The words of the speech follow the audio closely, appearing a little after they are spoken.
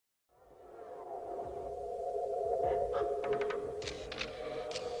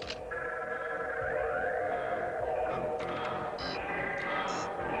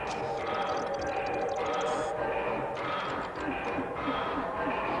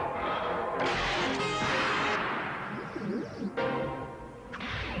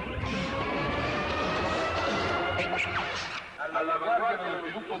riguardano lo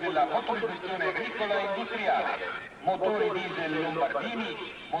sviluppo della motorizzazione agricola e industriale, motori diesel lombardini,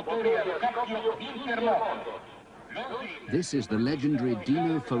 motori a scappio intermoto. This is the legendary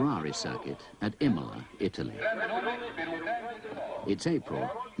Dino Ferrari circuit at Imola, Italy. It's April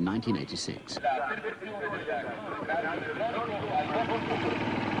 1986.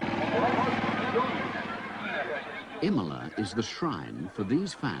 Imola is the shrine for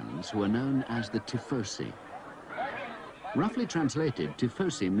these fans who are known as the tifosi. Roughly translated,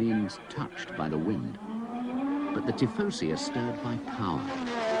 tifosi means touched by the wind. But the tifosi are stirred by power.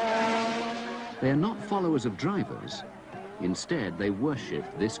 They are not followers of drivers. Instead, they worship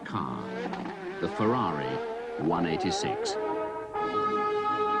this car, the Ferrari 186.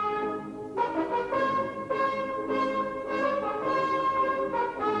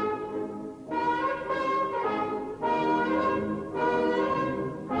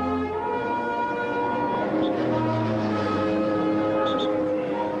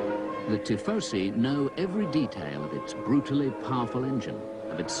 The tifosi know every detail of its brutally powerful engine,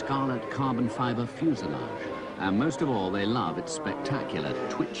 of its scarlet carbon fiber fuselage, and most of all, they love its spectacular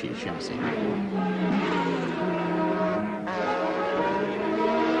twitchy chassis.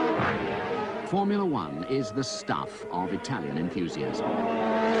 Formula One is the stuff of Italian enthusiasm.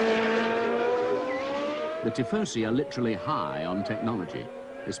 The tifosi are literally high on technology,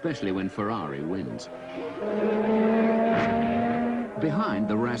 especially when Ferrari wins. Behind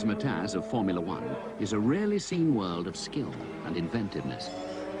the razzmatazz of Formula One is a rarely seen world of skill and inventiveness.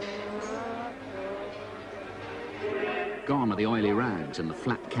 Gone are the oily rags and the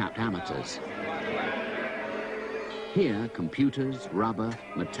flat-capped amateurs. Here, computers, rubber,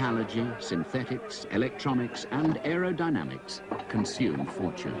 metallurgy, synthetics, electronics, and aerodynamics consume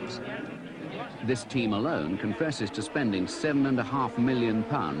fortunes. This team alone confesses to spending £7.5 million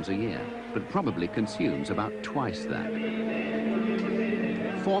a year, but probably consumes about twice that.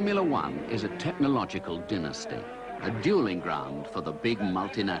 Formula One is a technological dynasty, a dueling ground for the big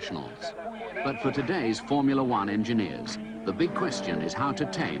multinationals. But for today's Formula One engineers, the big question is how to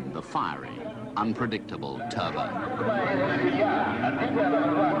tame the fiery, unpredictable turbo.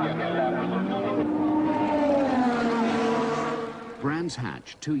 Brands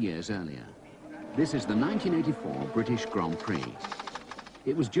Hatch 2 years earlier. This is the 1984 British Grand Prix.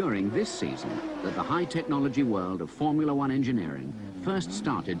 It was during this season that the high-technology world of Formula One engineering first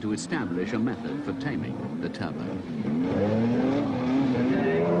started to establish a method for taming the turbo.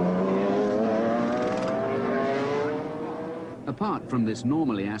 Apart from this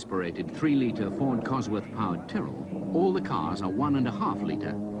normally aspirated 3-litre Ford Cosworth-powered Tyrrell, all the cars are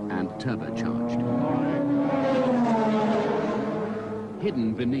 1.5-litre and turbocharged.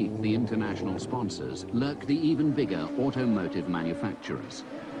 Hidden beneath the international sponsors lurk the even bigger automotive manufacturers.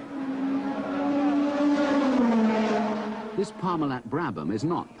 This Parmalat Brabham is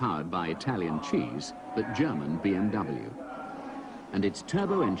not powered by Italian cheese, but German BMW. And its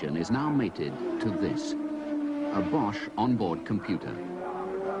turbo engine is now mated to this, a Bosch onboard computer.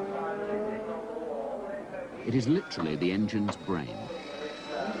 It is literally the engine's brain.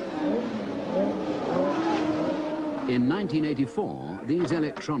 In 1984, these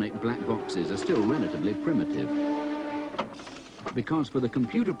electronic black boxes are still relatively primitive. Because for the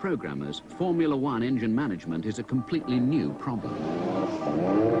computer programmers, Formula One engine management is a completely new problem.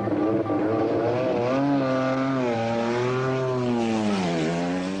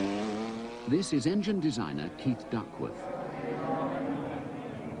 This is engine designer Keith Duckworth.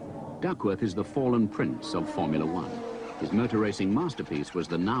 Duckworth is the fallen prince of Formula One. His motor racing masterpiece was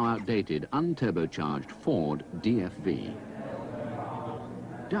the now outdated, unturbocharged Ford DFV.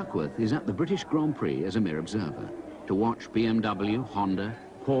 Duckworth is at the British Grand Prix as a mere observer, to watch BMW, Honda,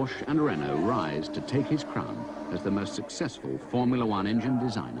 Porsche and Renault rise to take his crown as the most successful Formula One engine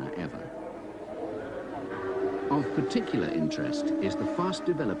designer ever. Of particular interest is the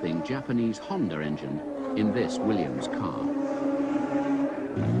fast-developing Japanese Honda engine in this Williams car.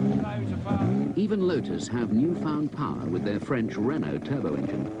 Even Lotus have newfound power with their French Renault turbo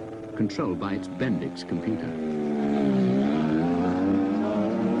engine, controlled by its Bendix computer.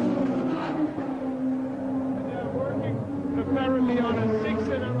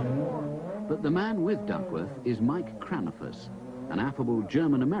 But the man with Duckworth is Mike Cranafus, an affable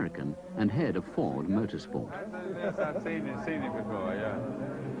German-American and head of Ford Motorsport. Yes, I've seen it before, yeah.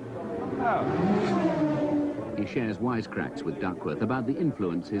 Oh. He shares wisecracks with Duckworth about the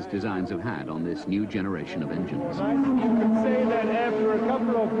influence his designs have had on this new generation of engines. I think you can say that after a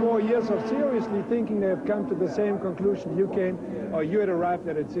couple of more years of seriously thinking, they have come to the same conclusion you came, or you had arrived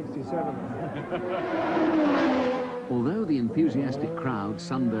at 67. Although the enthusiastic crowd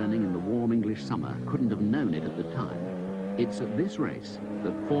sunburning in the warm English summer couldn't have known it at the time, It's at this race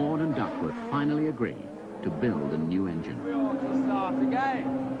that Ford and Duckworth finally agree to build a new engine. We ought to start again.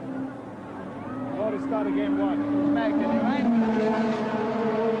 What is start again what? Make a new engine.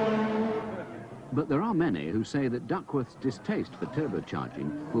 But there are many who say that Duckworth's distaste for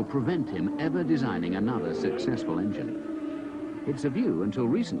turbocharging will prevent him ever designing another successful engine. It's a view until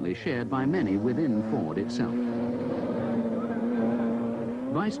recently shared by many within Ford itself.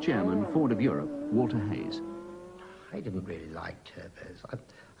 Vice Chairman, Ford of Europe, Walter Hayes. I didn't really like turbos.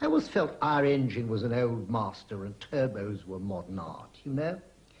 I always felt our engine was an old master and turbos were modern art, you know?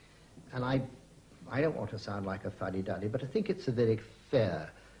 And I don't want to sound like a fuddy-duddy, but I think it's a very fair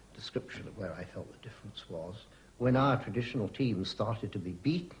description of where I felt the difference was. When our traditional teams started to be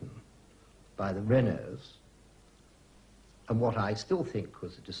beaten by the Renaults, and what I still think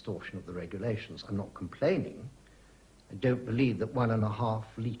was a distortion of the regulations, I'm not complaining. I don't believe that 1.5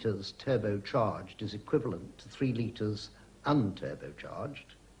 litres turbocharged is equivalent to 3 litres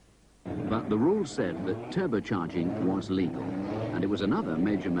unturbocharged. But the rules said that turbocharging was legal, and it was another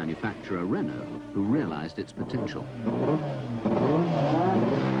major manufacturer, Renault, who realized its potential.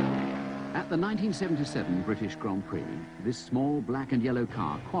 At the 1977 British Grand Prix, this small black and yellow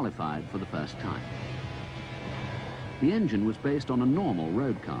car qualified for the first time. The engine was based on a normal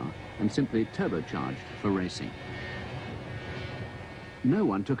road car and simply turbocharged for racing. No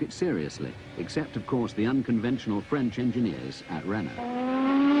one took it seriously, except, of course, the unconventional French engineers at Renault.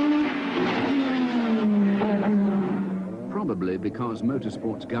 Probably because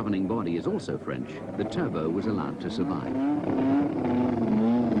motorsport's governing body is also French, the turbo was allowed to survive.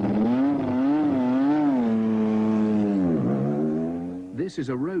 This is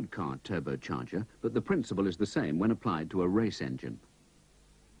a road car turbocharger, but the principle is the same when applied to a race engine.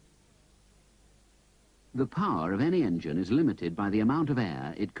 The power of any engine is limited by the amount of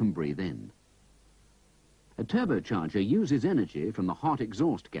air it can breathe in. A turbocharger uses energy from the hot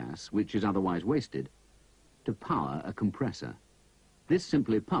exhaust gas, which is otherwise wasted, to power a compressor. This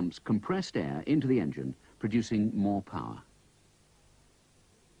simply pumps compressed air into the engine, producing more power.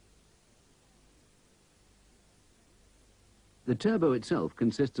 The turbo itself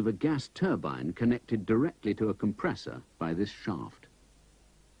consists of a gas turbine connected directly to a compressor by this shaft.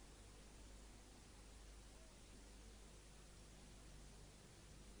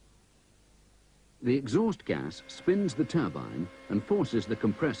 The exhaust gas spins the turbine and forces the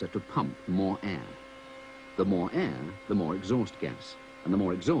compressor to pump more air. The more air, the more exhaust gas, and the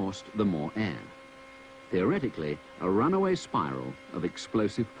more exhaust, the more air. Theoretically, a runaway spiral of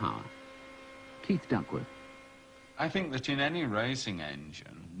explosive power. Keith Duckworth. I think that in any racing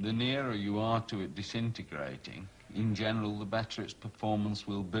engine, the nearer you are to it disintegrating, in general, the better its performance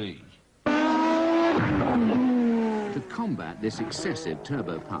will be. To combat this excessive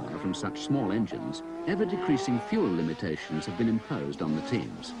turbo power from such small engines, ever-decreasing fuel limitations have been imposed on the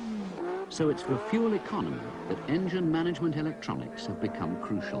teams. So it's for fuel economy that engine management electronics have become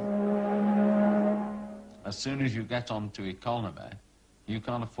crucial. As soon as you get onto economy, you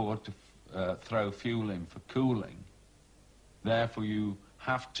can't afford to throw fuel in for cooling. Therefore, you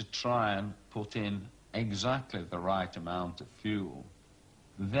have to try and put in exactly the right amount of fuel.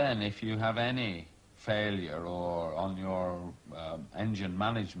 Then, if you have any failure or on your engine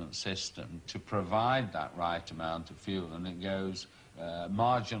management system to provide that right amount of fuel, and it goes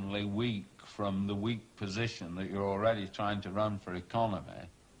marginally weak from the weak position that you're already trying to run for economy,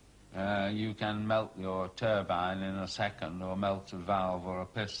 you can melt your turbine in a second, or melt a valve or a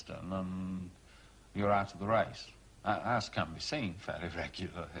piston, and you're out of the race. As can be seen fairly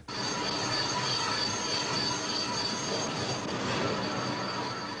regularly.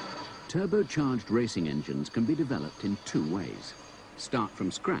 Turbocharged racing engines can be developed in two ways. Start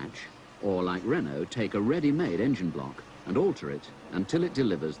from scratch, or like Renault, take a ready-made engine block and alter it until it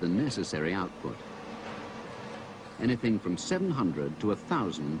delivers the necessary output. Anything from 700 to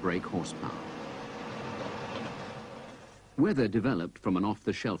 1,000 brake horsepower. Whether developed from an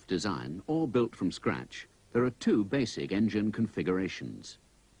off-the-shelf design or built from scratch, there are two basic engine configurations: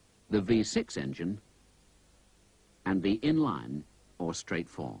 the V6 engine and the inline or straight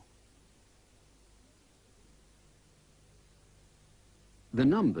fore. The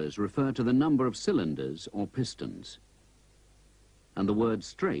numbers refer to the number of cylinders or pistons, and the word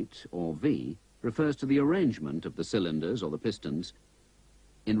straight or V refers to the arrangement of the cylinders or the pistons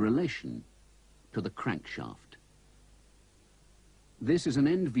in relation to the crankshaft. This is an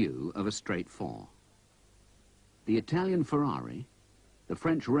end view of a straight fore. The Italian Ferrari, the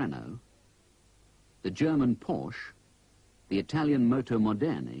French Renault, the German Porsche, the Italian Moto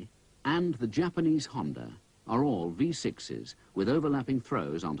Moderne, and the Japanese Honda are all V6s with overlapping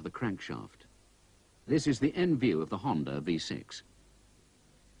throws onto the crankshaft. This is the end view of the Honda V6.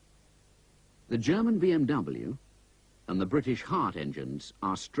 The German BMW and the British Hart engines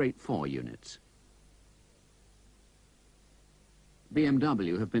are straight fore units.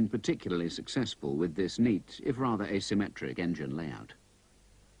 BMW have been particularly successful with this neat, if rather asymmetric, engine layout.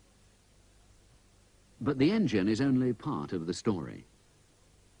 But the engine is only part of the story.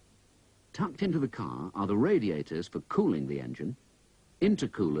 Tucked into the car are the radiators for cooling the engine,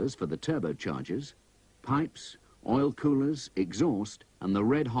 intercoolers for the turbochargers, pipes, oil coolers, exhaust, and the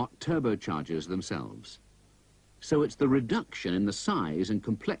red-hot turbochargers themselves. So it's the reduction in the size and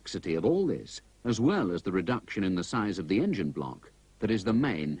complexity of all this, as well as the reduction in the size of the engine block, that is the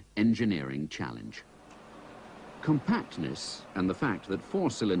main engineering challenge. Compactness and the fact that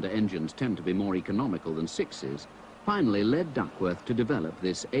four-cylinder engines tend to be more economical than sixes finally led Duckworth to develop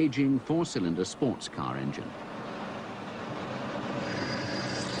this aging four-cylinder sports car engine.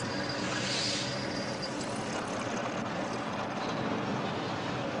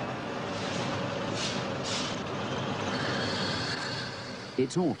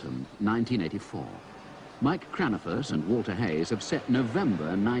 It's autumn 1984. Mike Cranifers and Walter Hayes have set November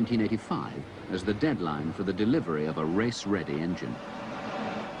 1985 as the deadline for the delivery of a race-ready engine.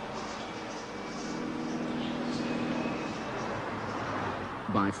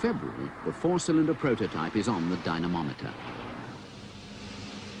 By February, the four-cylinder prototype is on the dynamometer.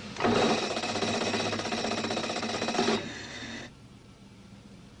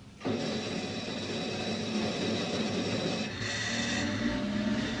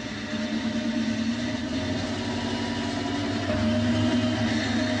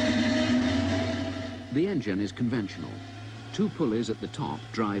 The engine is conventional. Two pulleys at the top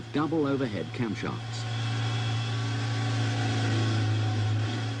drive double overhead camshafts.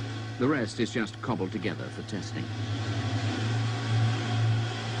 The rest is just cobbled together for testing.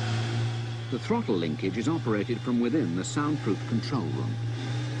 The throttle linkage is operated from within the soundproof control room.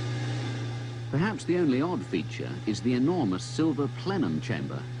 Perhaps the only odd feature is the enormous silver plenum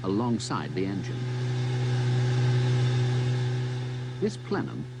chamber alongside the engine. This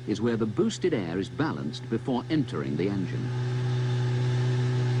plenum is where the boosted air is balanced before entering the engine.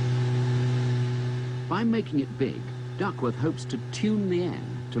 By making it big, Duckworth hopes to tune the air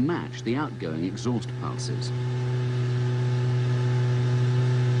to match the outgoing exhaust pulses.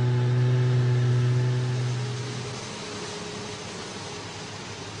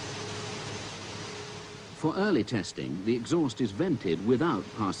 For early testing, the exhaust is vented without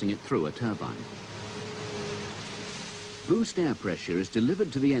passing it through a turbine. Boost air pressure is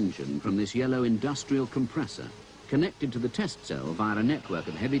delivered to the engine from this yellow industrial compressor, connected to the test cell via a network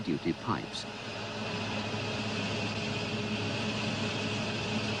of heavy-duty pipes.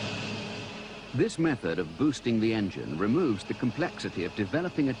 This method of boosting the engine removes the complexity of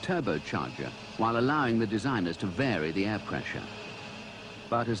developing a turbocharger while allowing the designers to vary the air pressure.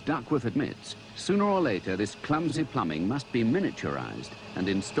 But as Duckworth admits, sooner or later this clumsy plumbing must be miniaturized and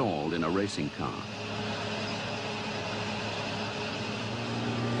installed in a racing car.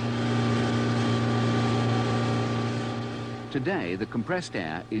 Today, the compressed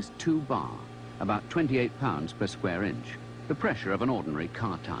air is 2 bar, about 28 pounds per square inch, the pressure of an ordinary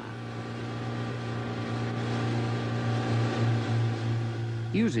car tire.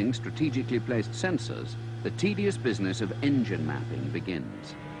 Using strategically placed sensors, the tedious business of engine mapping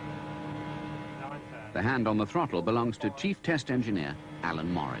begins. The hand on the throttle belongs to Chief Test Engineer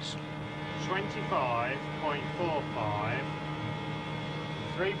Alan Morris. 25.45,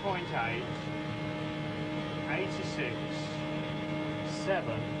 3.8, 86,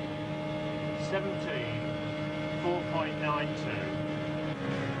 7, 17, 4.92.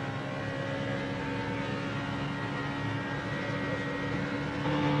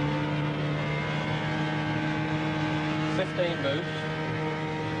 Boost.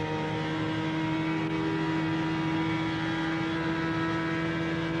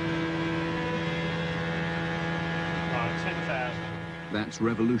 Right, 10,000. That's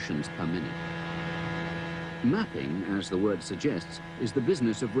revolutions per minute. Mapping, as the word suggests, is the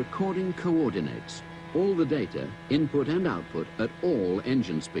business of recording coordinates, all the data, input and output, at all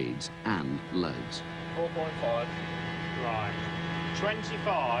engine speeds and loads. 4.5. Right.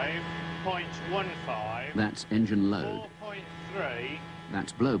 25.15. That's engine load. 4.3.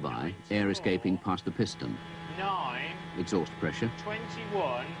 That's blow-by, air escaping past the piston. 9. Exhaust pressure.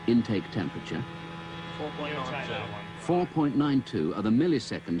 21. Intake temperature. 4.92. 4.92 are the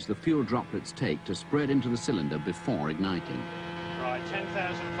milliseconds the fuel droplets take to spread into the cylinder before igniting. Right,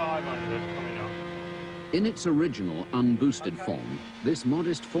 10,500 coming up. In its original unboosted form, this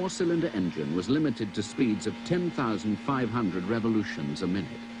modest four-cylinder engine was limited to speeds of 10,500 revolutions a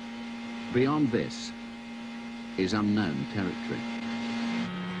minute. Beyond this is unknown territory.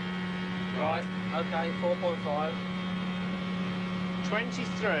 Right, okay, 4.5.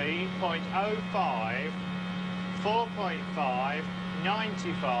 23.05, 4.5,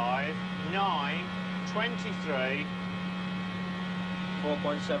 95, 9, 23.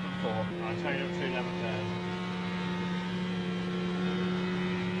 4.74. I'll take it up to 11,000.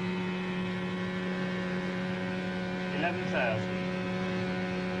 11,000.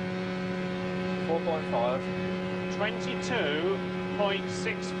 4.5.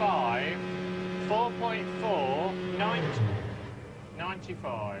 22.65, 4.4, 90,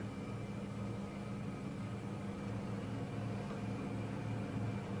 95.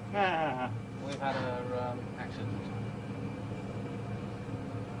 We've had an accident.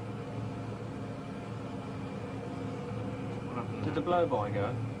 Did the blow-by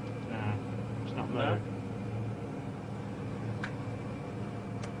go? No, it's not No? moved.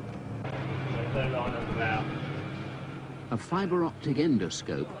 They're lining them out. A fibre optic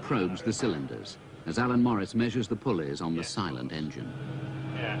endoscope probes the cylinders as Alan Morris measures the pulleys on the silent engine.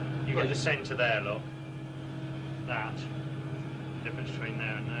 Yeah, you get the centre there, look. That. Difference between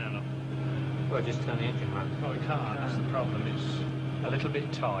there and there, look. Well, just turn the engine round. Oh, we can't, that's the problem. It's a little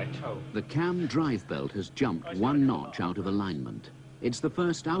bit tight. Oh. The cam drive belt has jumped one notch out of alignment. It's the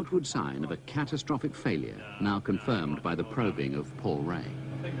first outward sign of a catastrophic failure, now confirmed by the probing of Paul Ray.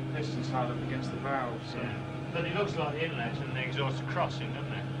 I think the piston's hard up against the valve, so... Yeah. But it looks like the inlet and the exhaust are crossing,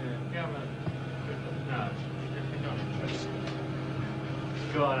 doesn't it? Yeah. No, it's not interesting.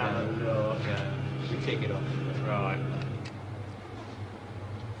 Go on, have a look. Yeah, we take it off. Right.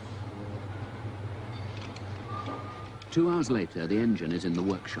 Two hours later, the engine is in the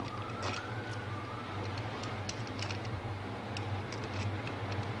workshop.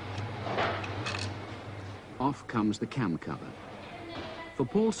 Off comes the cam cover. For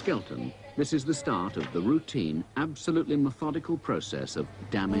Paul Skelton, this is the start of the routine, absolutely methodical process of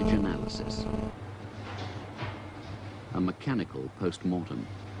damage analysis. A mechanical post-mortem.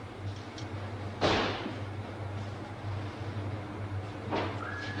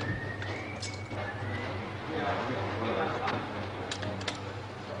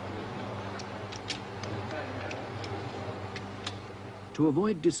 To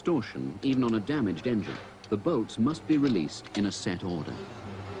avoid distortion, even on a damaged engine, the bolts must be released in a set order.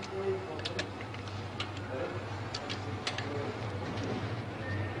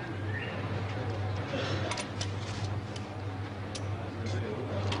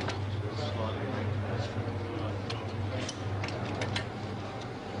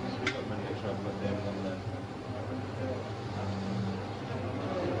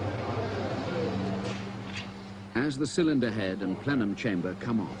 As the cylinder head and plenum chamber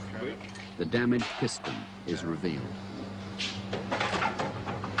come off, the damaged piston is revealed.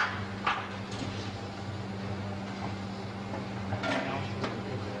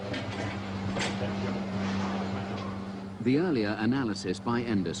 The earlier analysis by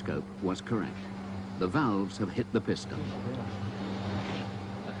endoscope was correct. The valves have hit the piston.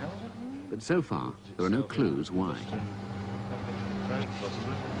 But so far, there are no clues why.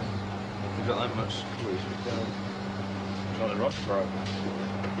 You've got that much squeeze. It's like the rod's broke.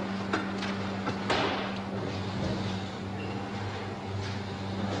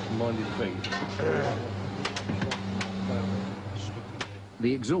 Mind your feet.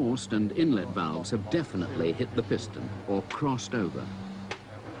 The exhaust and inlet valves have definitely hit the piston or crossed over.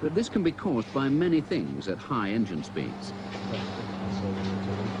 But this can be caused by many things at high engine speeds.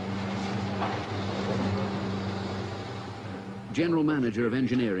 General Manager of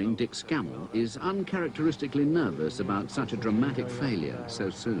Engineering Dick Scammell is uncharacteristically nervous about such a dramatic failure so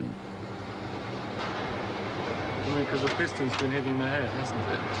soon. I mean, because the piston's been hitting the head, hasn't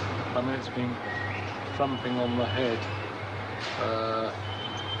it? I mean, it's been thumping on the head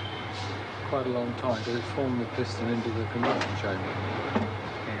quite a long time, because it's formed the piston into the combustion chamber.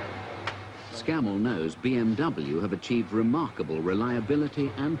 Scammell knows BMW have achieved remarkable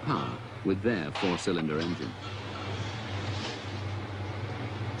reliability and power with their four-cylinder engine.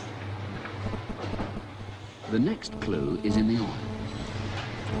 The next clue is in the oil.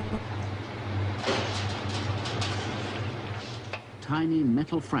 Tiny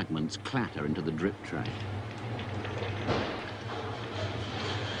metal fragments clatter into the drip tray.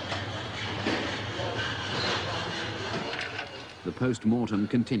 The post-mortem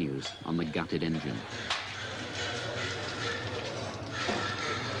continues on the gutted engine.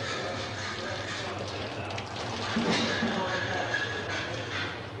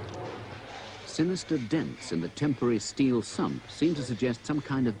 Sinister dents in the temporary steel sump seem to suggest some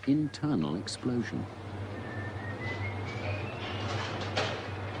kind of internal explosion.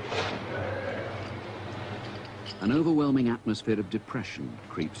 an overwhelming atmosphere of depression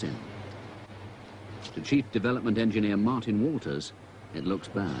creeps in. To Chief Development Engineer Martin Walters, it looks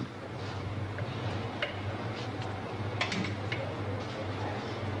bad.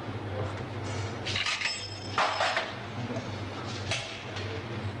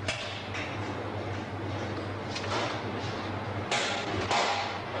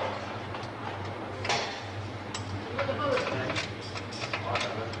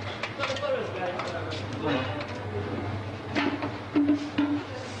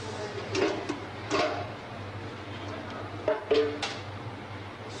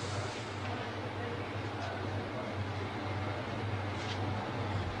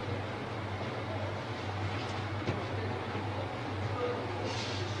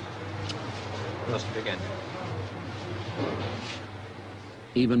 Again.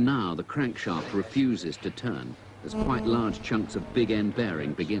 Even now, the crankshaft refuses to turn, as quite large chunks of big end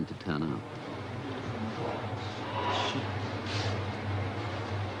bearing begin to turn out.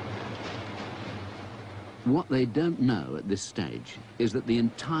 What they don't know at this stage is that the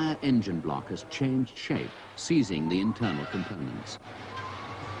entire engine block has changed shape, seizing the internal components.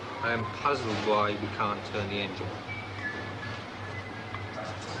 I am puzzled why we can't turn the engine.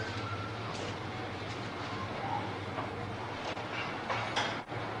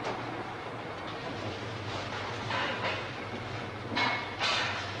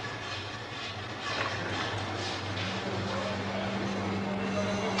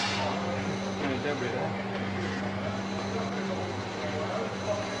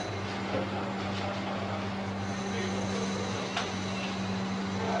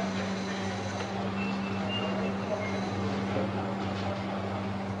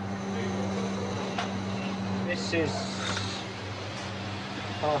 This is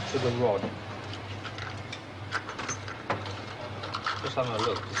part of the rod. Just having a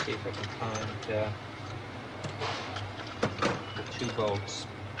look to see if I can find the 2 bolts.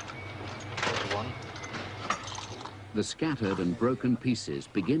 There's one. The scattered and broken pieces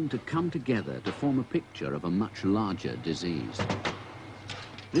begin to come together to form a picture of a much larger disease.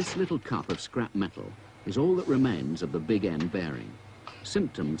 This little cup of scrap metal is all that remains of the big end bearing,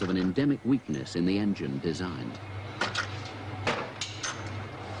 symptoms of an endemic weakness in the engine design.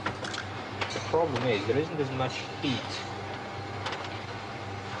 The problem is there isn't as much heat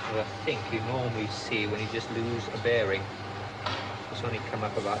as I think you normally see when you just lose a bearing. It's only come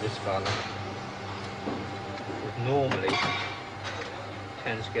up about this far now. It normally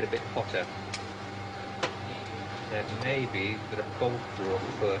tends to get a bit hotter. That may be that a bolt broke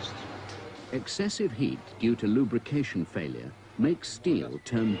first. Excessive heat due to lubrication failure makes steel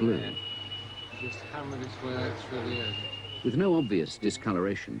turn blue. Just hammer this where it's really is. With no obvious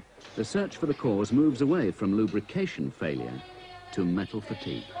discoloration, the search for the cause moves away from lubrication failure to metal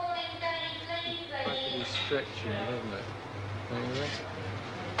fatigue. Practically stretching, doesn't it? Anyway.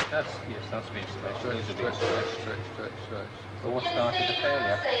 That's been Stretch, stretch, stretch, stretch, stretch, stretch. So what started the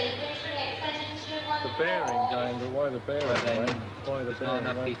failure? The bearing going, but why the bearing? Well, then, why the there's not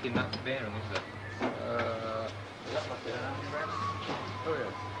bearing? enough heat in that bearing, is there? Oh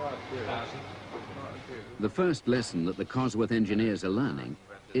yeah, quite a few. Quite a few. The first lesson that the Cosworth engineers are learning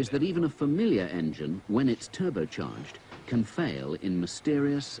is that even a familiar engine, when it's turbocharged, can fail in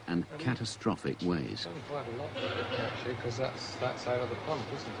mysterious and catastrophic ways. It's only quite a lot actually, because that's out of the pump,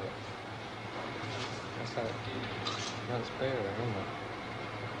 isn't it? That's how that's bearing, isn't it?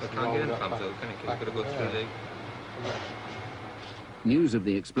 They can't get in the pump though, can it? It's got to go through the... News of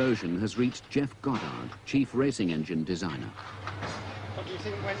the explosion has reached Jeff Goddard, chief racing engine designer. What do you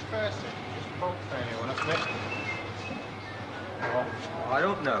think went first then? Just bolt failure, wasn't it? I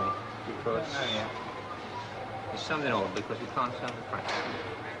don't know, because it's something odd, because you can't tell the crack.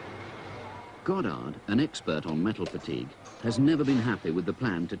 Goddard, an expert on metal fatigue, has never been happy with the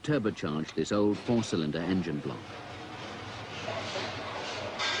plan to turbocharge this old 4-cylinder engine block.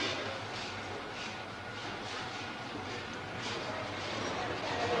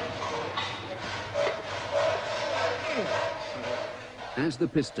 As the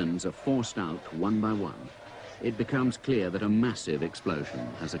pistons are forced out one by one, it becomes clear that a massive explosion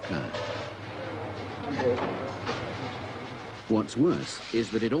has occurred. What's worse is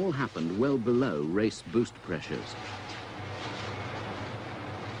that it all happened well below race boost pressures.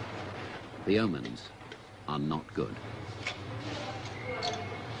 The omens are not good.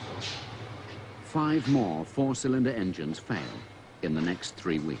 5 more 4-cylinder engines fail in the next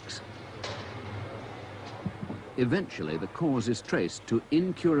 3 weeks. Eventually, the cause is traced to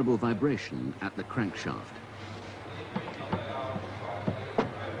incurable vibration at the crankshaft.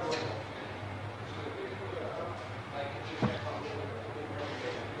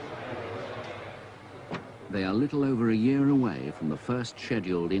 They They're little over a year away from the first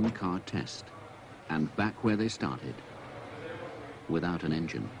scheduled in-car test, and back where they started, without an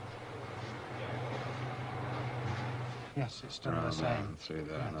engine. Yes, it's still the same. Through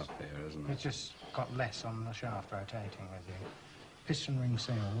there and up here, isn't it? It's just got less on the shaft rotating with you. Piston ring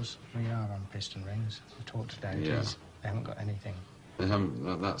seals, we are on piston rings. The torque to date is, they haven't got anything. They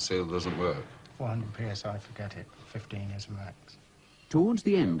haven't, that seal doesn't work. 400 psi, forget it. 15 is max. Towards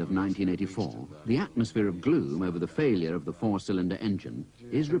the end of 1984, the atmosphere of gloom over the failure of the four-cylinder engine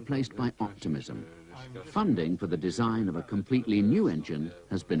is replaced by optimism. Funding for the design of a completely new engine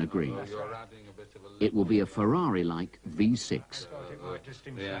has been agreed. It will be a Ferrari-like V6.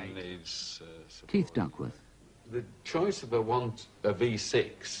 Keith Duckworth. The choice of a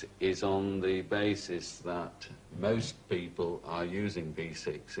V6 is on the basis that most people are using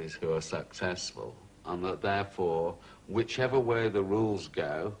V6s who are successful, and that therefore, whichever way the rules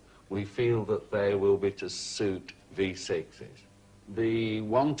go, we feel that they will be to suit V6s. The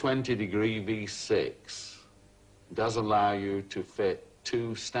 120-degree V6 does allow you to fit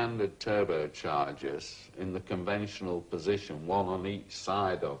two standard turbochargers in the conventional position, one on each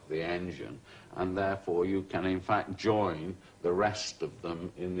side of the engine, and therefore you can in fact join the rest of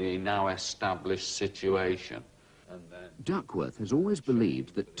them in the now established situation. And then Duckworth has always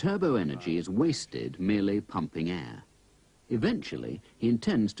believed that turbo energy is wasted merely pumping air. Eventually, he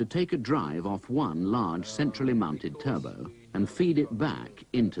intends to take a drive off one large centrally mounted turbo and feed it back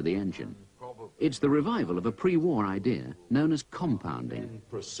into the engine. It's the revival of a pre-war idea known as compounding.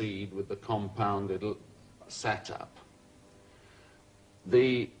 Proceed with the compounded setup.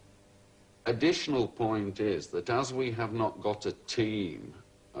 The additional point is that as we have not got a team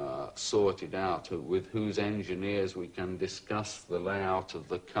sorted out with whose engineers we can discuss the layout of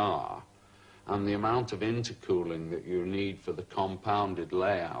the car and the amount of intercooling that you need for the compounded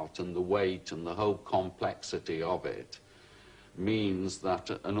layout and the weight and the whole complexity of it, means that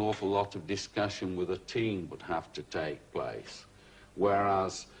an awful lot of discussion with a team would have to take place.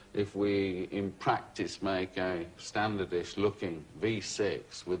 Whereas if we, in practice, make a standardish looking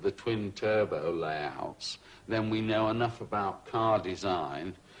V6 with the twin turbo layouts, then we know enough about car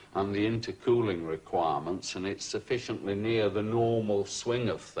design and the intercooling requirements, and it's sufficiently near the normal swing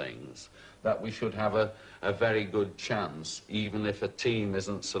of things that we should have a very good chance, even if a team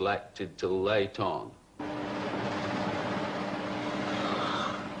isn't selected till late on.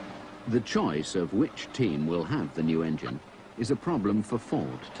 The choice of which team will have the new engine is a problem for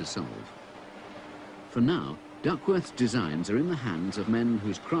Ford to solve. For now, Duckworth's designs are in the hands of men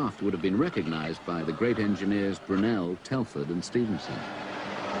whose craft would have been recognized by the great engineers Brunel, Telford and Stevenson.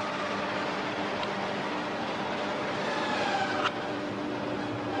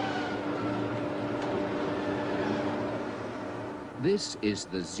 This is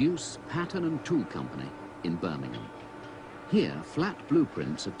the Zeus Pattern and Tool Company in Birmingham. Here, flat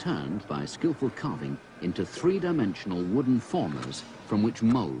blueprints are turned by skillful carving into three-dimensional wooden formers from which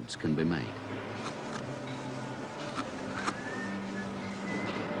molds can be made.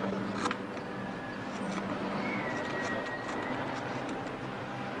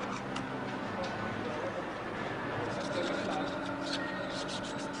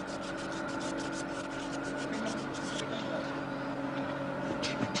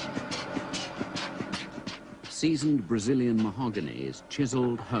 Seasoned Brazilian mahogany is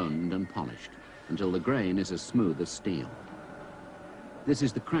chiseled, honed and polished until the grain is as smooth as steel. This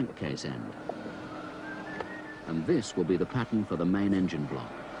is the crankcase end, and this will be the pattern for the main engine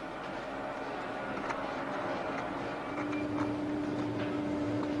block.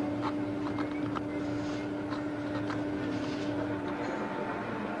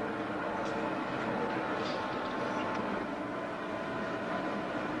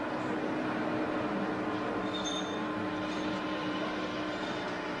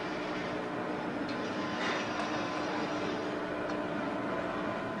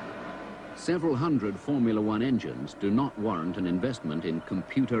 Several hundred Formula One engines do not warrant an investment in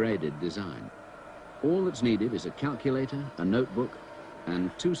computer-aided design. All that's needed is a calculator, a notebook, and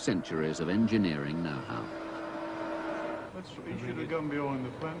 2 centuries of engineering know-how. You should have gone behind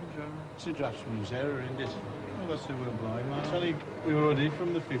the flange. It's a draftsman's error, isn't it? Well, that's who we're blind, man. It's only, we were already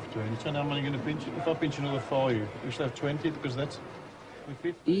from the 15. It's only I'm only going to pinch it. If I pinch another 5, we should have 20, because that's...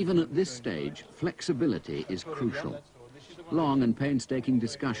 Even at this stage, flexibility is crucial. Long and painstaking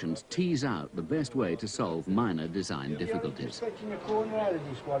discussions tease out the best way to solve minor design difficulties. Taking a corner out of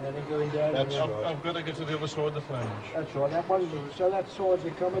this one and then going down. That's right. I've got to get to the other side of the flange. That's right. That one, so that side's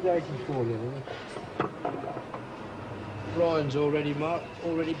accommodating for you, isn't it? Brian's already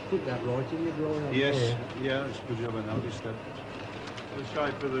put that right in the drawing. Yes, yeah, it's a good job I noticed that. the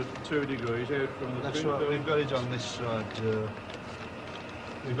shape of the 2 degrees out from the That's pin. right, we've got it on this side.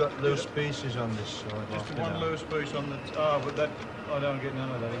 We've got loose pieces on this side. Just like one that. loose piece on the... but that... I don't get none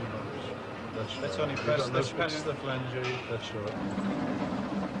of that in box. That's only past the flange. That's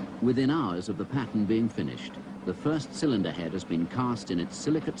right. Within hours of the pattern being finished, the first cylinder head has been cast in its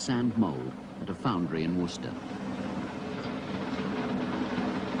silicate sand mould at a foundry in Worcester.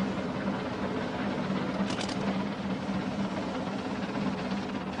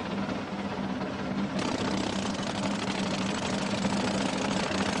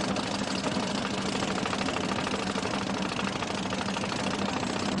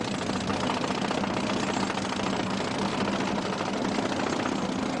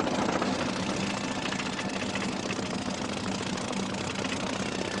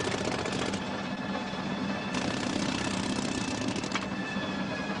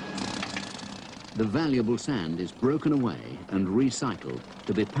 The valuable sand is broken away and recycled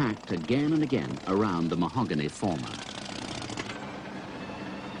to be packed again and again around the mahogany former.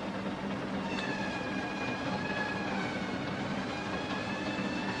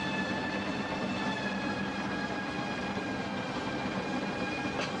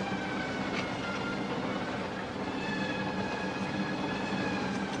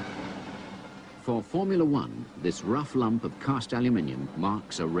 For Formula One, this rough lump of cast aluminium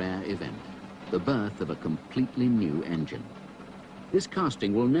marks a rare event. The birth of a completely new engine. This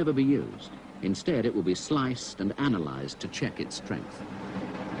casting will never be used. Instead, it will be sliced and analysed to check its strength.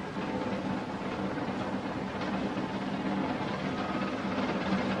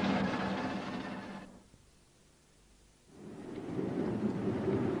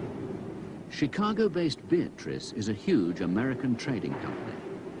 Chicago-based Beatrice is a huge American trading company.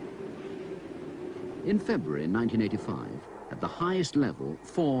 In February 1985, at the highest level,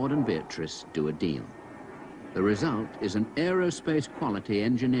 Ford and Beatrice do a deal. The result is an aerospace quality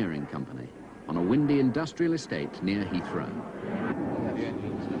engineering company on a windy industrial estate near Heathrow. The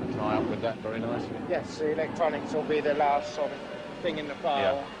engine's going to tie up with that very nicely. Yes, the electronics will be the last sort of thing in the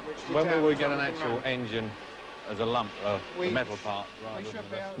file. Yeah. Which When will we get an determines actual engine as a lump of the metal part rather than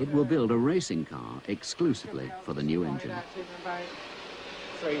the... It will build a racing car exclusively for the new engine.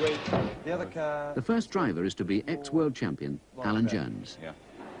 3 weeks. The other car... The first driver is to be ex-world champion Alan Jones. Yeah.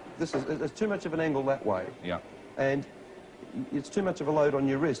 There's too much of an angle that way. Yeah. And it's too much of a load on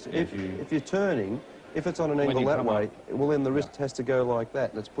your wrist. If you're turning, if it's on an angle that way, well then the wrist has to go like that,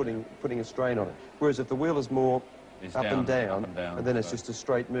 and it's putting a strain on it. Whereas if the wheel is more up and down, and then it's just a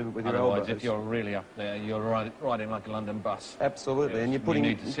straight movement with your elbows. Otherwise, if you're really up there, you're riding like a London bus. Absolutely, Yes. and you're putting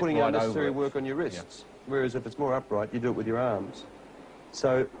right unnecessary work on your wrists. Yeah. Whereas if it's more upright, you do it with your arms.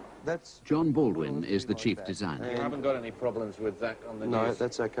 So that's... John Baldwin is the chief designer. You haven't got any problems with that on the news? No,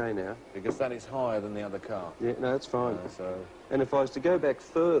 that's okay now. Because that is higher than the other car. Yeah, no, that's fine. And if I was to go back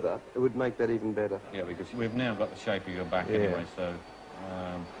further, it would make that even better. Yeah, because we've now got the shape of your back anyway, so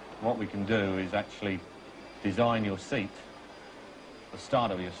what we can do is actually design your seat, the start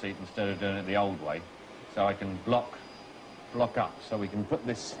of your seat, instead of doing it the old way. So I can block up, so we can put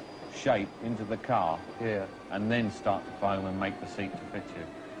this shape into the car, and then start to foam and make the seat to fit you.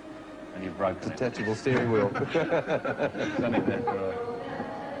 And you've broken it. Detachable steering wheel. Done it there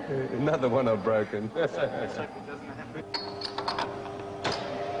for another one I've broken.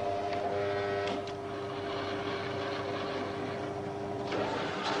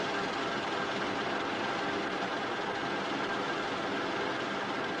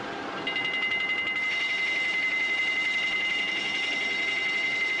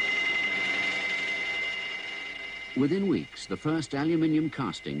 Within weeks, the first aluminium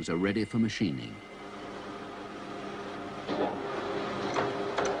castings are ready for machining.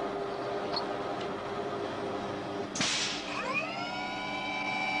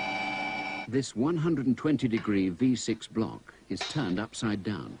 This 120-degree V6 block is turned upside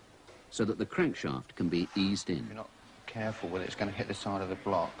down so that the crankshaft can be eased in. If you're not careful with it, it's going to hit the side of the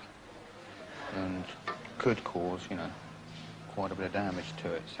block and could cause, you know, quite a bit of damage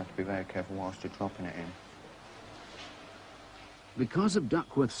to it. So you have to be very careful whilst you're dropping it in. Because of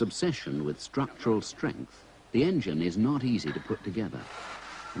Duckworth's obsession with structural strength, the engine is not easy to put together,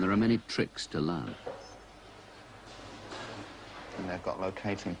 and there are many tricks to learn. And they've got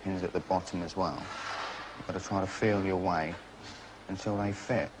locating pins at the bottom as well. You've got to try to feel your way until they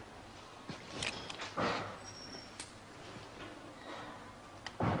fit.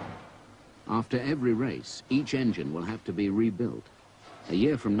 After every race, each engine will have to be rebuilt. A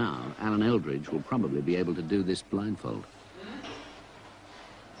year from now, Alan Eldridge will probably be able to do this blindfold.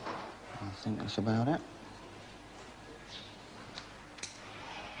 I think that's about it.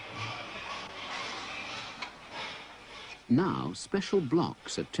 Now, special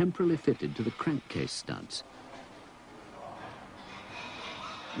blocks are temporarily fitted to the crankcase studs.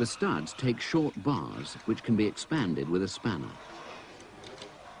 The studs take short bars which can be expanded with a spanner.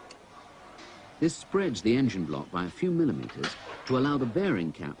 This spreads the engine block by a few millimeters to allow the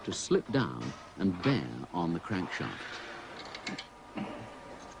bearing cap to slip down and bear on the crankshaft.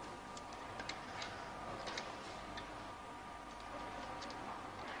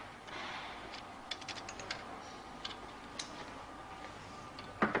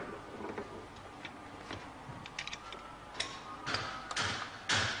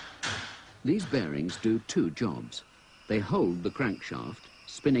 These bearings do two jobs. They hold the crankshaft,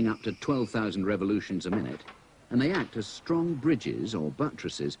 spinning up to 12,000 revolutions a minute, and they act as strong bridges or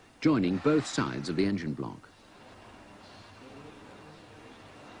buttresses joining both sides of the engine block.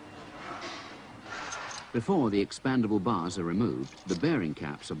 Before the expandable bars are removed, the bearing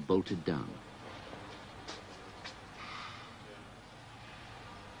caps are bolted down.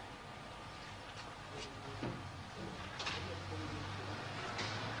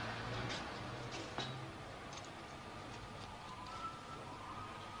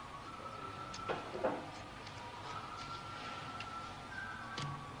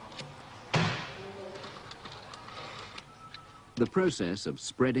 The process of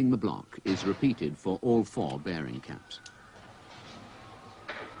spreading the block is repeated for all four bearing caps.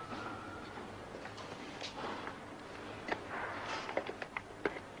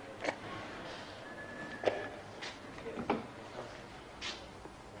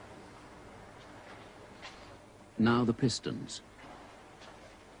 Now the pistons.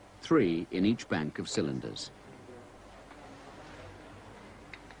 3 in each bank of cylinders.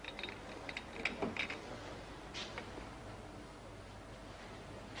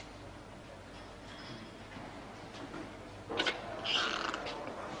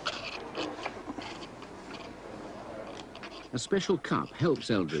 A special cup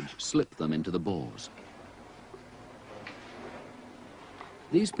helps Eldridge slip them into the bores.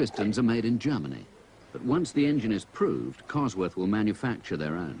 These pistons are made in Germany, but once the engine is proved, Cosworth will manufacture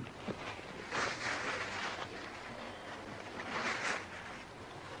their own.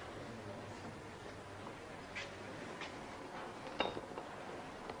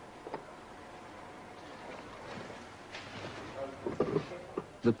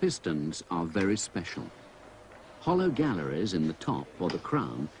 The pistons are very special. Hollow galleries in the top or the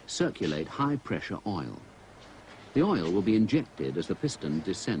crown circulate high-pressure oil. The oil will be injected as the piston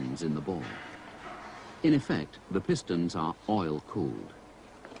descends in the bore. In effect, the pistons are oil-cooled.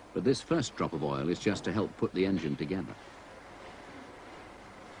 But this first drop of oil is just to help put the engine together.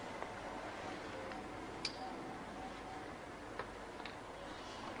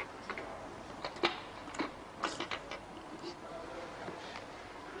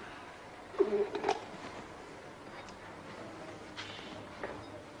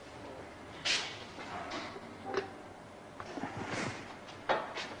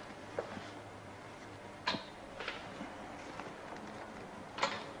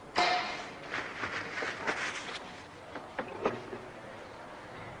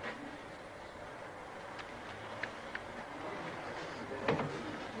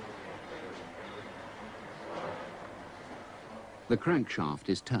 The crankshaft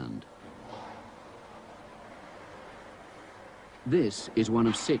is turned. This is one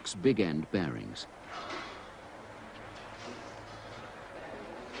of 6 big-end bearings.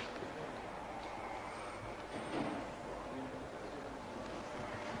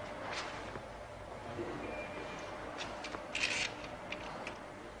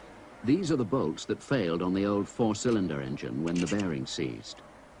 These are the bolts that failed on the old 4-cylinder engine when the bearing seized.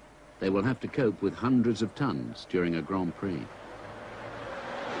 They will have to cope with hundreds of tons during a Grand Prix.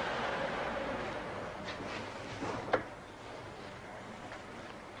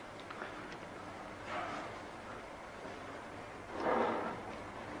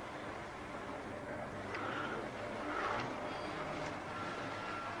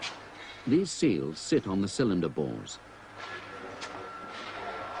 These seals sit on the cylinder bores.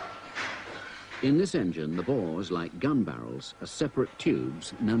 In this engine, the bores, like gun barrels, are separate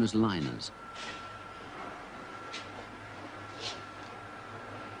tubes known as liners.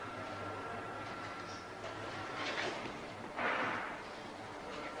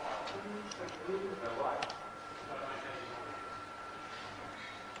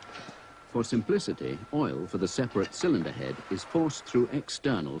 For simplicity, oil for the separate cylinder head is forced through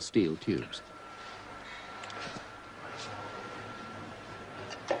external steel tubes.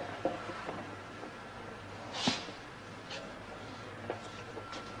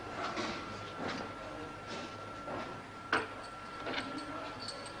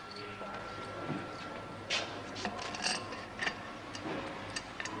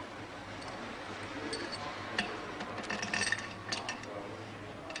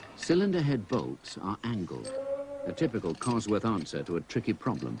 cylinder head bolts are angled, a typical Cosworth answer to a tricky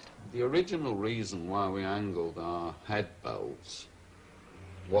problem. The original reason why we angled our head bolts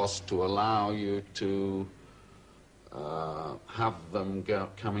was to allow you to have them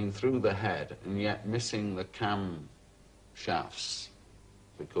coming through the head and yet missing the cam shafts,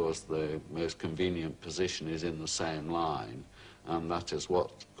 because the most convenient position is in the same line, and that is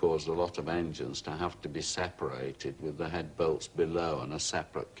what caused a lot of engines to have to be separated with the head bolts below and a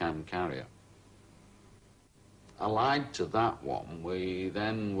separate cam carrier. Allied to that one, we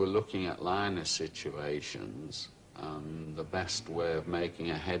then were looking at liner situations and the best way of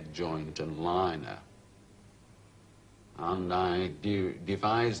making a head joint and liner. And I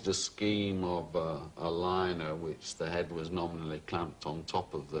devised a scheme of a liner which the head was nominally clamped on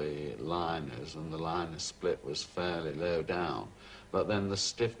top of the liners, and the liner split was fairly low down. But then the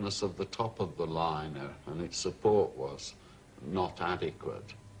stiffness of the top of the liner and its support was not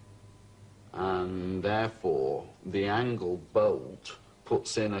adequate. And therefore, the angled bolt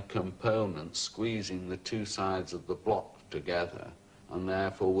puts in a component squeezing the two sides of the block together, and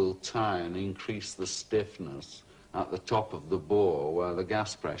therefore will tie and increase the stiffness at the top of the bore where the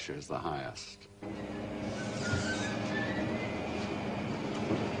gas pressure is the highest.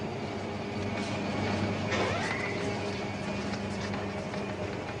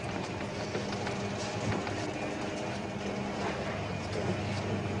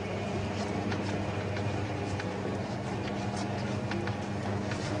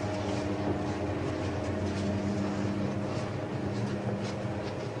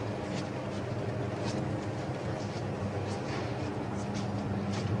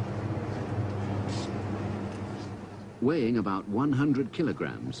 Weighing about 100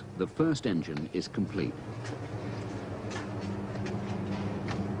 kilograms, the first engine is complete.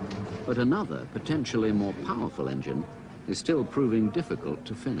 But another, potentially more powerful engine is still proving difficult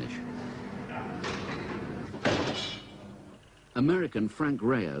to finish. American Frank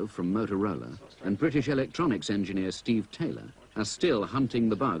Rayo from Motorola and British electronics engineer Steve Taylor are still hunting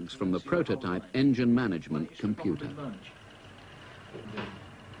the bugs from the prototype engine management computer.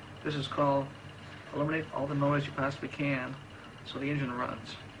 This is called eliminate all the noise you possibly can so the engine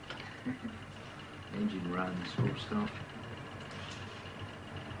runs. Engine runs, full stop.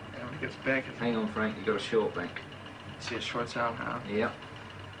 And when it gets back... Hang on, Frank, you got a short back. See, it shorts out, huh? Yep.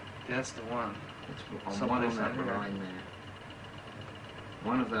 That's the one. It's on one on that line there.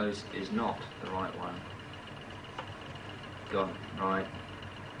 One of those is not the right one. Gone, right.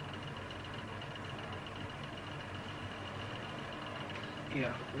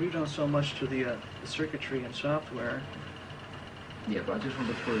 Yeah, we've done so much to the circuitry and software. Yeah, but I just want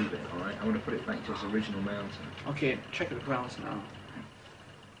to prove it, all right? I want to put it back to its original mounting. Okay, check the grounds now.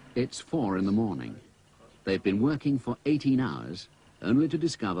 It's 4 in the morning. They've been working for 18 hours, only to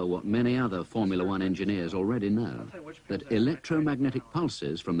discover what many other Formula One engineers already know, that electromagnetic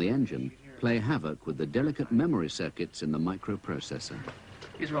pulses from the engine play havoc with the delicate memory circuits in the microprocessor.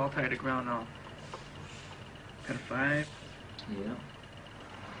 These are all tied to ground now. Pin 5. Yeah.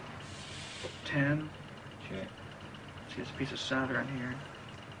 10. Check. See, there's a piece of solder in here.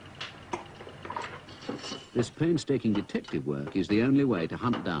 This painstaking detective work is the only way to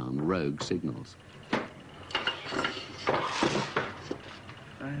hunt down rogue signals. 5,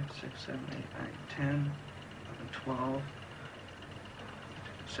 6, 7, 8, 9, 10, 11, 12,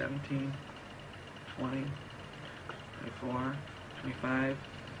 17, 20, 24, 25,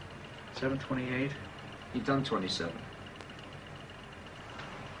 7, 28. You've done 27.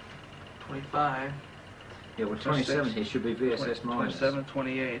 25. Yeah, well, 27 here should be VSS minus. 27,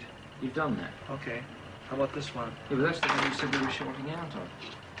 28. You've done that. Okay. How about this one? Yeah, but that's the one you said we were shorting out on.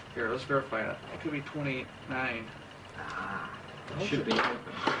 Here, let's verify it. It could be 29. Ah, it should be open.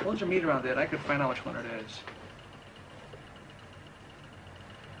 Hold your meter on that. I could find out which one it is.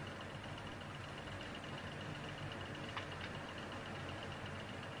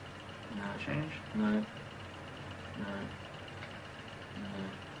 No. Change? No. No. No.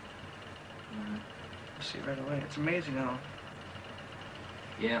 No. See right away. It's amazing how.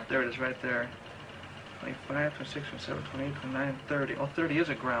 Yeah. There it is right there. 25, 26, 27, 28, 29, 30. Oh, 30 is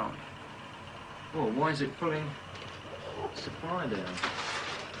a ground. Well, why is it pulling supply down?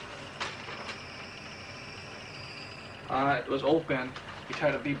 It was open. You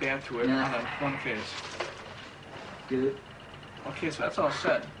tied a V-band to it on a one phase. Good. Okay, so that's all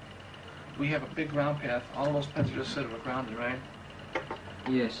set. We have a big ground path. All those pins you just said were grounded, right?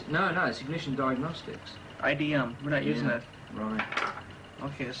 Yes. No, it's ignition diagnostics. IDM. We're not using it. Right.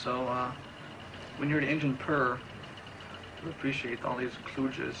 Okay, so when you're at engine per, we appreciate all these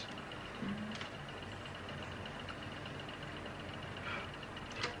kludges.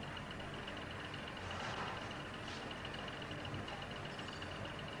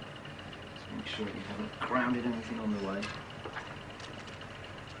 Make sure you haven't grounded anything on the way.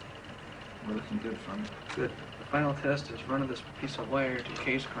 We're looking good, Frank. Good. The final test is running this piece of wire to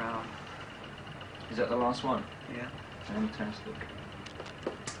case ground. Is that the last one? Yeah. Fantastic.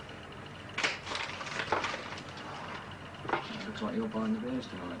 Looks like you're buying the beers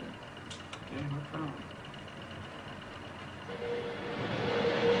tonight, then. Yeah, no problem.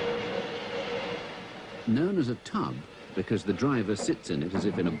 Known as a tub because the driver sits in it as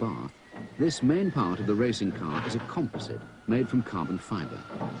if in a bath, this main part of the racing car is a composite made from carbon fibre.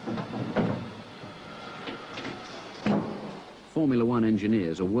 Formula One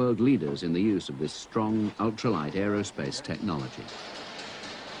engineers are world leaders in the use of this strong, ultralight aerospace technology.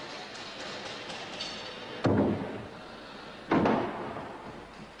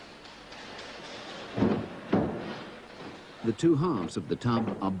 The two halves of the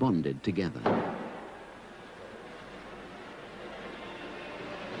tub are bonded together.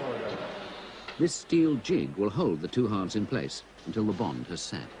 This steel jig will hold the two halves in place until the bond has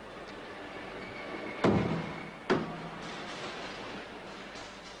set.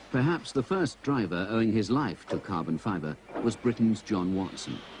 Perhaps the first driver owing his life to carbon fibre was Britain's John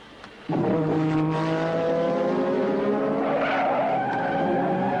Watson.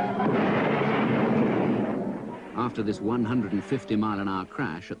 After this 150-mile-an-hour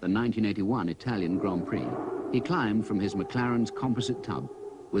crash at the 1981 Italian Grand Prix, he climbed from his McLaren's composite tub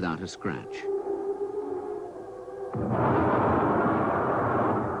without a scratch.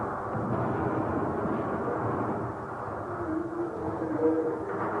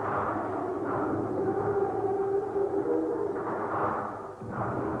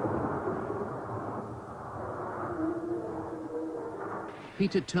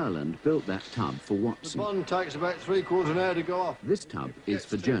 Peter Turland built that tub for Watson. The bond takes about 3/4 of an hour to go off. This tub is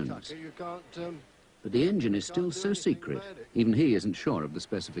for Jones. But the engine is still so secret, even he isn't sure of the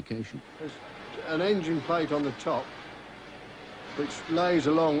specification. There's an engine plate on the top, which lays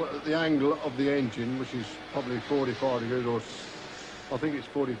along at the angle of the engine, which is probably 45 degrees, or I think it's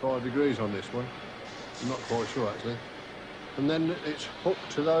 45 degrees on this one. I'm not quite sure, actually. And then it's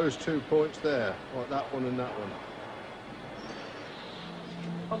hooked to those 2 points there, like that one and that one.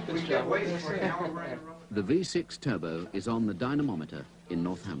 The V6 turbo is on the dynamometer in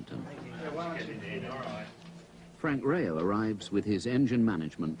Northampton. Frank Rayo arrives with his engine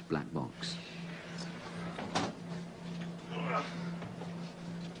management black box.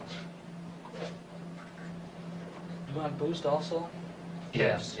 You want boost also?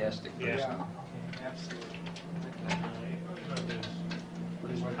 Yes, yes, the boost. Yeah. Absolutely.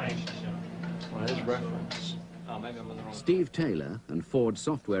 Well, there's reference. Oh, maybe I'm on the wrong. Steve Taylor and Ford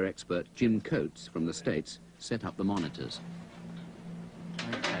software expert Jim Coates from the States set up the monitors.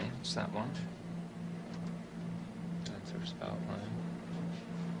 Okay, it's that one. That's our start line.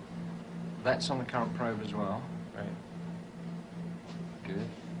 That's on the current probe as well. Right. Good.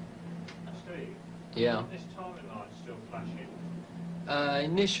 Steve? Yeah. This timing light still flashing?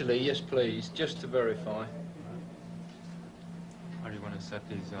 Initially, yes please, just to verify. Or do you want to set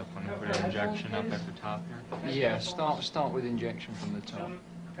these up and put an injection up at the top here? Yeah, start with injection from the top.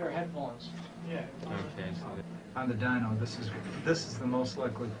 A pair of headphones. Yeah. Okay, so On the dyno, this is the most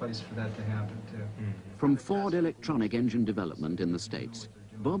likely place for that to happen too. From Ford electronic engine development in the States,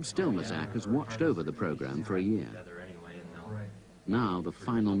 Bob Stelmazak has watched over the program for a year. Now the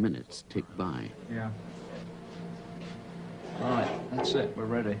final minutes tick by. Yeah. Right, that's it, we're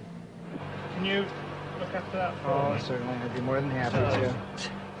ready. Can you look after that for Oh, me? certainly, I'd be more than happy to.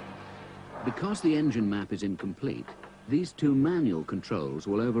 Because the engine map is incomplete, these two manual controls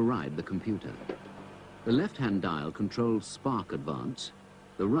will override the computer. The left-hand dial controls spark advance,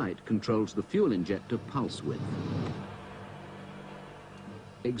 the right controls the fuel injector pulse width.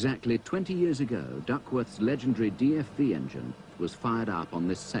 Exactly 20 years ago, Duckworth's legendary DFV engine was fired up on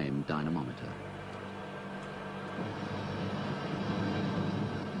this same dynamometer.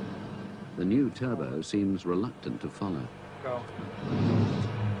 The new turbo seems reluctant to follow. Go.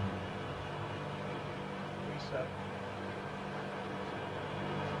 Reset.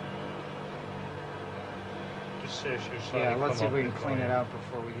 Just see if she'll slowly Yeah, let's see if come we up can with clean it. it out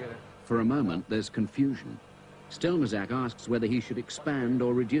before we get it. For a moment, there's confusion. Stelmazak asks whether he should expand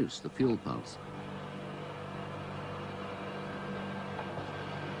or reduce the fuel pulse.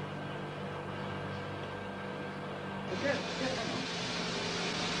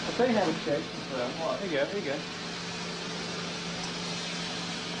 I'll tell you how to check. There you go, there you go.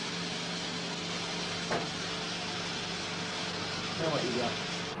 Now what you got?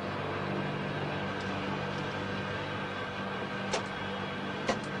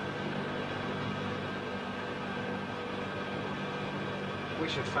 We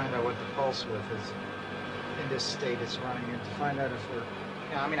should find out what the pulse width is in this state it's running in to find out if we're...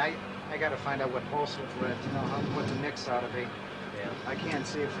 Yeah, I mean, I got to find out what pulse width we're at to know what the mix ought to be. Yeah. I can't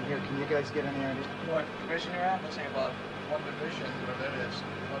see it from here. Can you guys get any idea? What division you're at? Let's say about 1 division, whatever that is.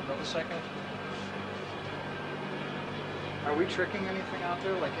 1 millisecond. Are we tricking anything out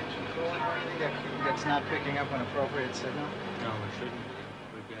there, like engine cooling or anything that's not picking up an appropriate signal? No, we shouldn't.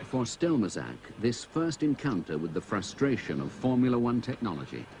 For Stelmazak, this first encounter with the frustration of Formula One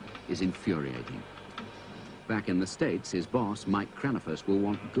technology is infuriating. Back in the States, his boss, Mike Cranifus, will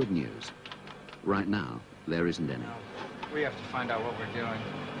want good news. Right now, there isn't any. We have to find out what we're doing.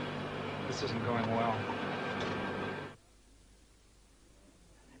 This isn't going well.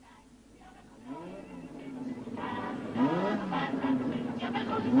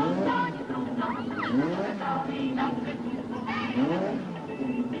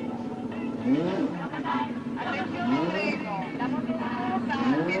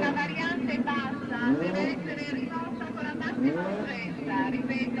 Se la variante bassa deve essere rimossa con la massima urgenza.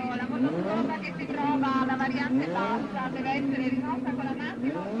 Ripeto, la motoscoppa che si trova alla variante bassa deve essere rimossa con la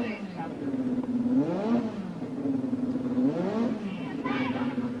massima urgenza.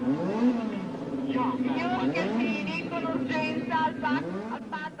 Signor Schiaffini, con urgenza al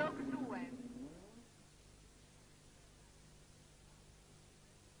paddock 2.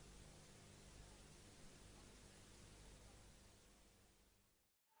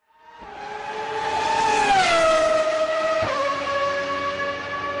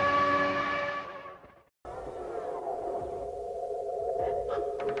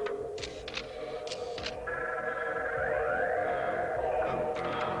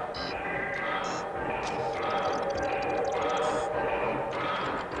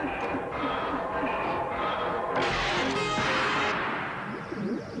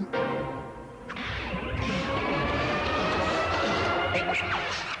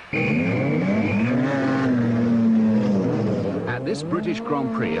 At this British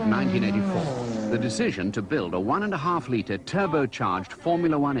Grand Prix of 1984, the decision to build a 1.5-litre turbocharged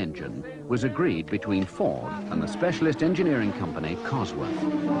Formula One engine was agreed between Ford and the specialist engineering company Cosworth.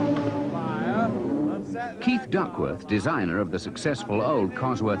 Keith Duckworth, designer of the successful old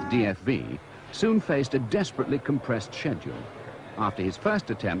Cosworth DFV, soon faced a desperately compressed schedule after his first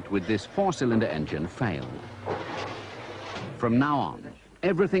attempt with this 4-cylinder engine failed. From now on,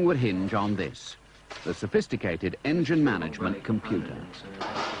 everything would hinge on this, the sophisticated engine management computer.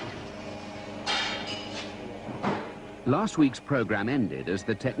 Last week's program ended as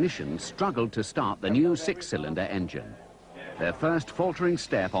the technicians struggled to start the new 6-cylinder engine, their first faltering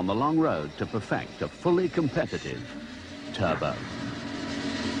step on the long road to perfect a fully competitive turbo.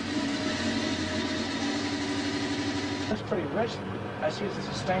 That's pretty rich. I see it's a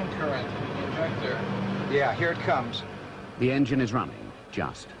sustained current in the injector. Yeah, here it comes. The engine is running,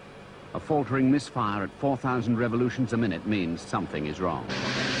 just. A faltering misfire at 4,000 revolutions a minute means something is wrong. That's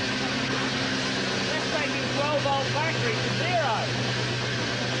taking 12-volt battery to zero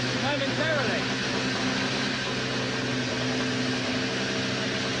momentarily.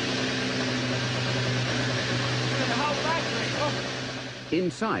 The whole battery. Oh.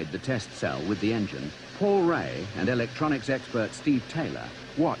 Inside the test cell with the engine, Paul Ray and electronics expert Steve Taylor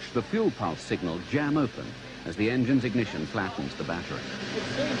watch the fuel pulse signal jam open as the engine's ignition flattens the battery. It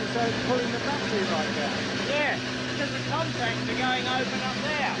seems as though it's pulling the battery right down. Yeah, because the contacts are going open up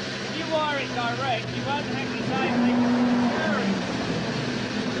there. If you wire it direct, you won't have the same thing as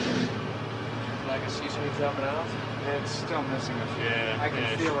Like a season needs up and out? It's still missing a few. Yeah, I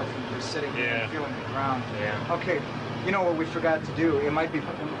can feel it from just sitting here, feeling the ground. Yeah. Okay, you know what we forgot to do? It might be...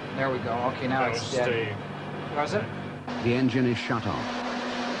 There we go. Okay, now it's dead. Was it? The engine is shut off.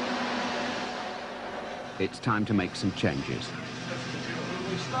 It's time to make some changes.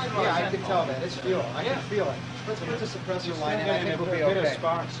 Yeah, I can tell that. It's fuel. I can feel it. Let's put the suppressor line in. I think we'll be okay. A bit of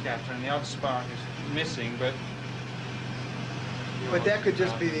spark scatter, and the odd spark is missing, but... But that could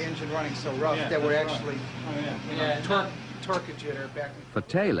just be the engine running so rough that we're actually... torque a jitter back. For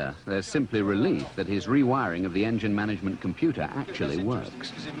Taylor, there's simply relief that his rewiring of the engine management computer actually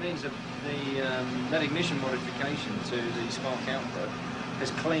works. Because it means that that ignition modification to the spark output has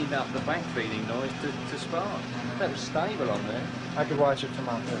cleaned up the backfeeding noise to spark. That was stable on there. I could watch it from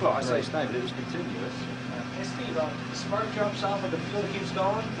out there. Well, I say stable, it was continuous. Hey Steve, the spark jumps off and the fuel keeps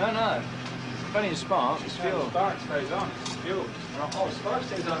going? No. Plenty of spark, it's fuel. Spark stays on, it's fuel. Oh, spark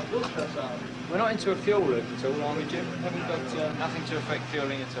stays on, fuel shuts off. We're not into a fuel loop at all, are we, Jim? Haven't got nothing to affect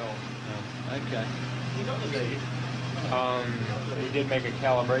fueling at all. No. Okay. You got the lead. We did make a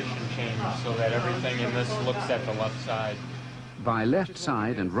calibration change so that everything in this looks at the left side. By left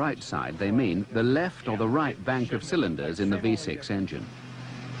side and right side, they mean the left or the right bank of cylinders in the V6 engine.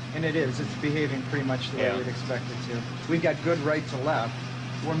 And it is. It's behaving pretty much the way we'd expect it to. We've got good right to left.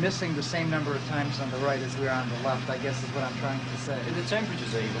 We're missing the same number of times on the right as we are on the left, I guess is what I'm trying to say. The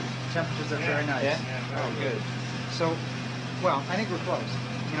temperature's even. Temperatures are very nice. Yeah? Oh, good. So, well, I think we're close.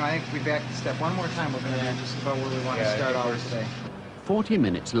 You know, I think if we back the step one more time, we're going to be just about where we want to start off today. 40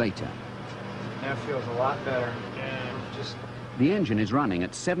 minutes later. That feels a lot better. Just The engine is running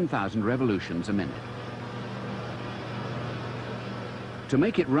at 7,000 revolutions a minute. To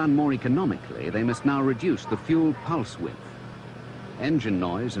make it run more economically, they must now reduce the fuel pulse width. Engine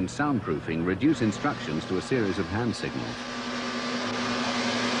noise and soundproofing reduce instructions to a series of hand signals.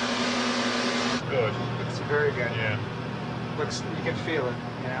 Good. It's very good. Yeah. Looks, you can feel it,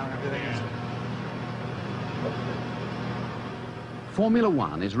 you know, everything is. Formula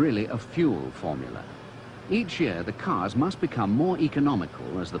One is really a fuel formula. Each year, the cars must become more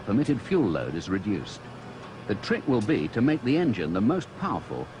economical as the permitted fuel load is reduced. The trick will be to make the engine the most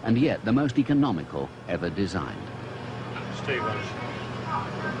powerful and yet the most economical ever designed. Stevens.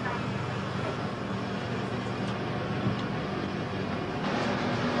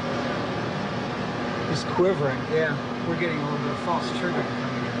 It's quivering, yeah. We're getting a little bit of false triggering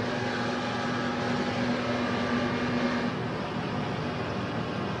coming in.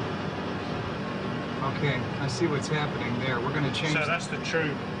 Okay, I see what's happening there. We're going to change. So that's the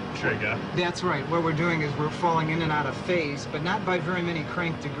true trigger. That's right. What we're doing is we're falling in and out of phase, but not by very many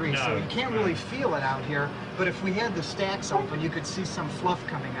crank degrees. No, so you can't really feel it out here. But if we had the stacks open, you could see some fluff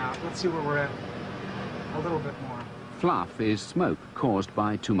coming out. Let's see where we're at. A little bit more. Fluff is smoke caused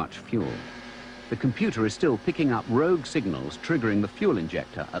by too much fuel. The computer is still picking up rogue signals triggering the fuel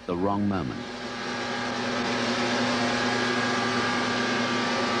injector at the wrong moment.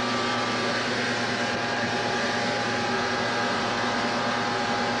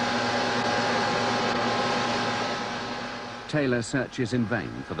 Taylor searches in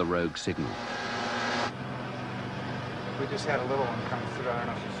vain for the rogue signal. We just had a little one come through. I don't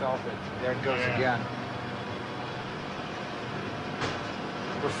know if you felt it. There it goes again.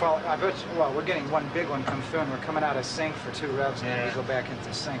 I bet you, well, we're getting one big one come through, and we're coming out of sync for 2 revs, and then we go back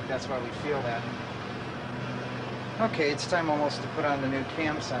into sync. That's why we feel that. Okay, it's time almost to put on the new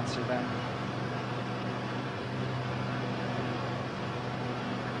cam sensor then.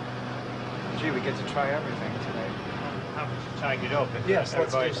 Gee, we get to try everything today. Happy to take it up if yes,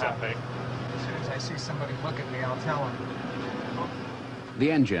 everybody's let's do happy. As soon as I see somebody look at me, I'll tell them.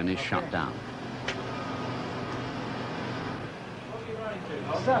 The engine is shut down.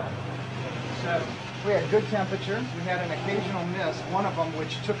 So, we had good temperature. We had an occasional miss, one of them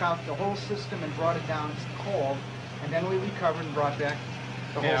which took out the whole system and brought it down cold, and then we recovered and brought back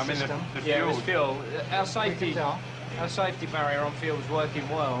the whole system. It was fuel. Our safety barrier on fuel was working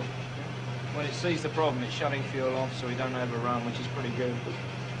well. When it sees the problem, it's shutting fuel off so we don't overrun, which is pretty good.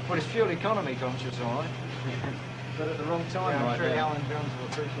 But it's fuel economy conscious, all right? But at the wrong time, I'm right sure there. Alan Jones will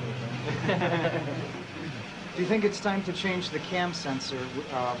appreciate that. Do you think it's time to change the cam sensor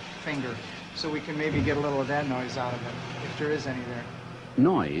finger so we can maybe get a little of that noise out of it, if there is any there?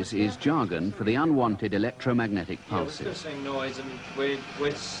 Noise is jargon for the unwanted electromagnetic Yeah, we're pulses. still seeing noise, and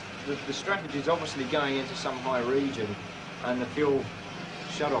the strategy is obviously going into some high region, and the fuel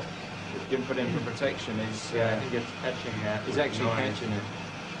shut-off that's been put in for protection is I think it's catching that. is actually catching it.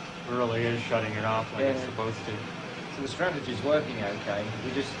 Really is shutting it off like it's supposed to. So the strategy is working okay.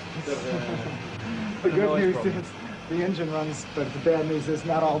 We just The good news is the engine runs, but the bad news is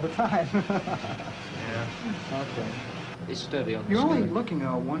not all the time. Yeah. Okay. It's steady on the You're only screen. looking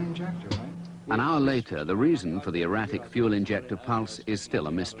at one injector, right? An hour later, the reason for the erratic fuel injector pulse is still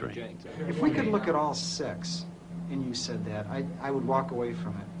a mystery. If we could look at all 6, and you said that, I would walk away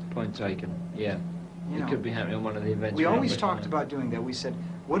from it. Point taken. Yeah. You It know, could be happening on one of the events. We we're always on. talked about doing that. We said,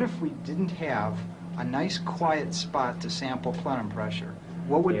 what if we didn't have a nice quiet spot to sample plenum pressure?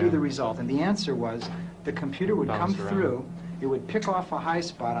 What would be the result? And the answer was the computer would Bounce come around. through, it would pick off a high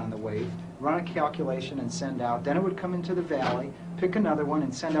spot on the wave, run a calculation and send out, then it would come into the valley, pick another one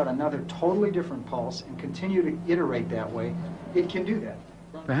and send out another totally different pulse and continue to iterate that way. It can do that.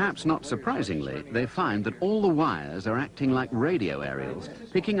 Perhaps not surprisingly, they find that all the wires are acting like radio aerials,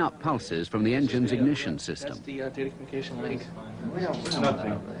 picking up pulses from the engine's ignition system. That's the telecommunication link. It's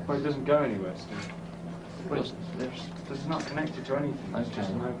nothing, but it doesn't go anywhere, Steve. But it's not connected to anything, it's just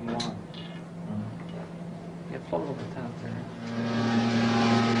an open line. Yeah, follow the tab there.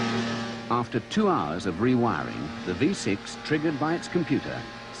 After 2 hours of rewiring, the V6, triggered by its computer,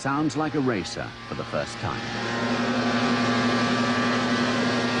 sounds like a racer for the first time.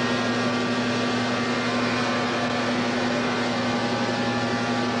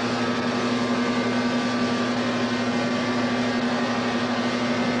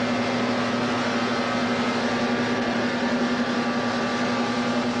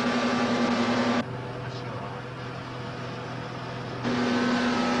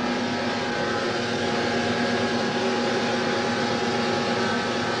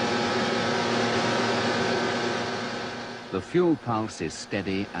 The fuel pulse is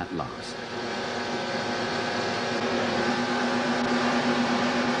steady at last.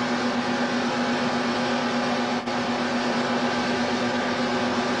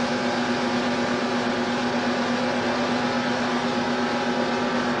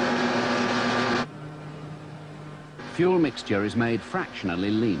 Fuel mixture is made fractionally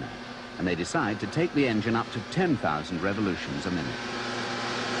leaner, and they decide to take the engine up to 10,000 revolutions a minute.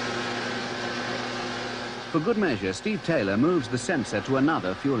 For good measure, Steve Taylor moves the sensor to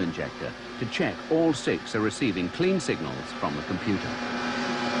another fuel injector to check all 6 are receiving clean signals from the computer.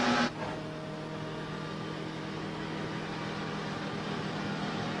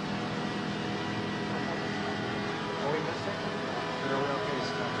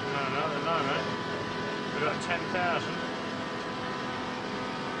 We've got 10,000.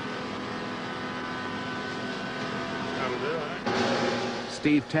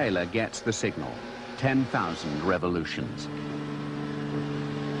 Steve Taylor gets the signal. 10,000 revolutions.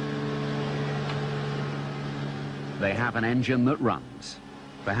 They have an engine that runs.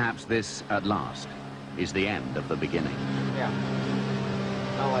 Perhaps this, at last, is the end of the beginning. Yeah.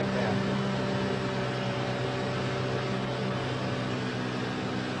 I like that.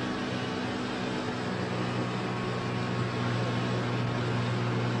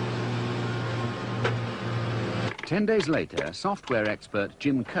 10 days later, software expert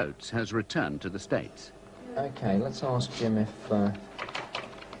Jim Coates has returned to the States. Okay, let's ask Jim if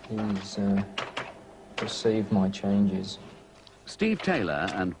he's received my changes. Steve Taylor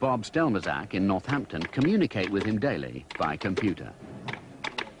and Bob Stelmazak in Northampton communicate with him daily by computer.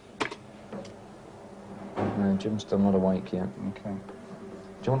 No, Jim's still not awake yet. Okay.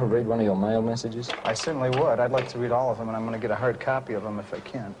 Do you want to read one of your mail messages? I certainly would. I'd like to read all of them, and I'm going to get a hard copy of them if I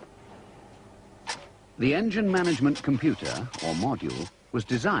can. The engine management computer, or module, was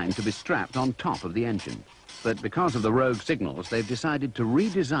designed to be strapped on top of the engine. But because of the rogue signals, they've decided to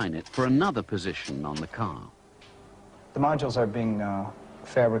redesign it for another position on the car. The modules are being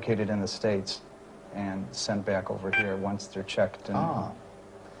fabricated in the States and sent back over here once they're checked. And,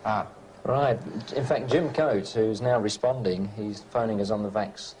 Right. In fact, Jim Coates, who's now responding, he's phoning us on the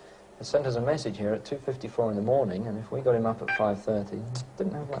VAX, has sent us a message here at 2:54 in the morning, and if we got him up at 5:30,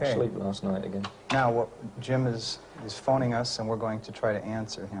 didn't have much sleep last night again. Now, Jim is phoning us, and we're going to try to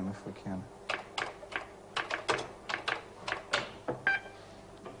answer him if we can.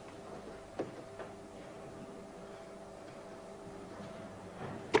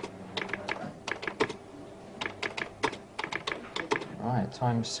 Right,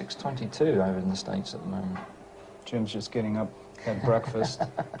 time's 6:22 over in the States at the moment. Jim's just getting up, had breakfast,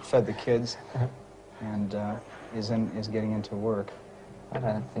 fed the kids, and is getting into work. I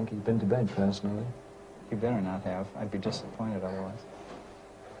don't think he's been to bed, personally. He better not have. I'd be disappointed otherwise.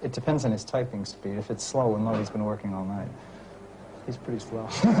 It depends on his typing speed. If it's slow, we'll know he's been working all night. He's pretty slow.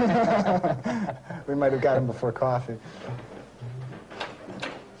 We might have got him before coffee.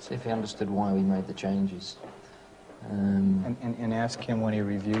 See if he understood why we made the changes. And ask him when he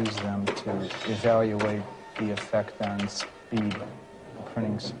reviews them to evaluate the effect on speed, the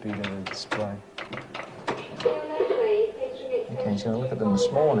printing speed of the display. Okay, he's going to look at them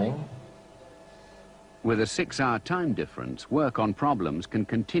this morning. With a 6-hour time difference, work on problems can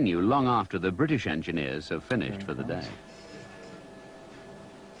continue long after the British engineers have finished for the day.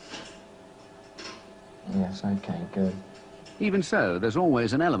 Yes, okay, good. Even so, there's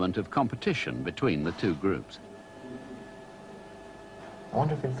always an element of competition between the two groups. I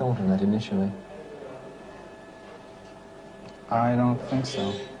wonder if he'd thought of that initially. I don't think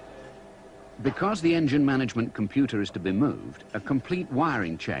so. Because the engine management computer is to be moved, a complete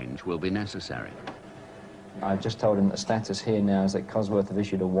wiring change will be necessary. I've just told him the status here now is that Cosworth have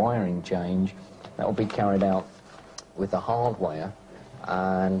issued a wiring change that will be carried out with the hardware,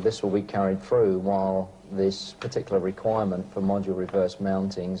 and this will be carried through while this particular requirement for module reverse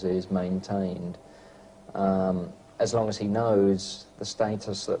mountings is maintained. As long as he knows the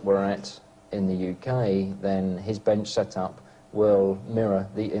status that we're at in the UK, then his bench setup will mirror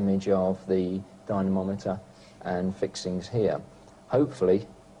the image of the dynamometer and fixings here. Hopefully,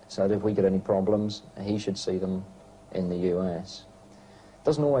 so that if we get any problems, he should see them in the US.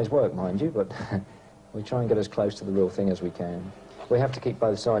 Doesn't always work, mind you, but we try and get as close to the real thing as we can. We have to keep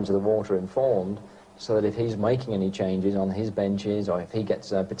both sides of the water informed so that if he's making any changes on his benches or if he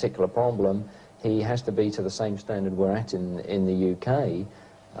gets a particular problem, he has to be to the same standard we're at in the UK.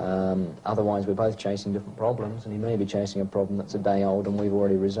 Otherwise, we're both chasing different problems, and he may be chasing a problem that's a day old and we've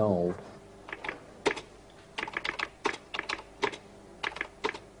already resolved.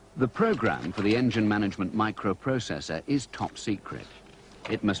 The program for the engine management microprocessor is top secret.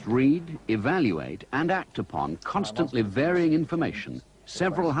 It must read, evaluate, and act upon constantly varying information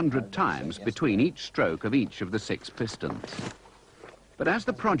several hundred times between each stroke of each of the 6 pistons. But as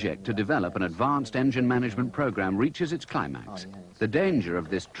the project to develop an advanced engine management program reaches its climax, the danger of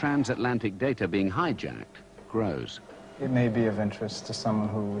this transatlantic data being hijacked grows. It may be of interest to someone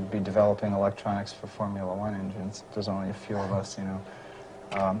who would be developing electronics for Formula One engines. There's only a few of us, you know.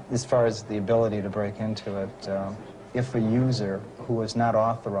 As far as the ability to break into it, if a user who is not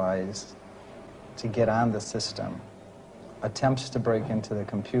authorized to get on the system attempts to break into the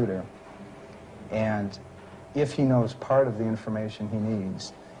computer, and if he knows part of the information he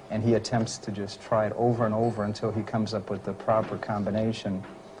needs, and he attempts to just try it over and over until he comes up with the proper combination,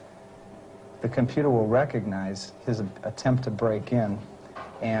 the computer will recognize his attempt to break in,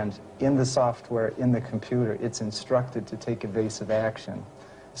 and in the software, in the computer, it's instructed to take evasive action,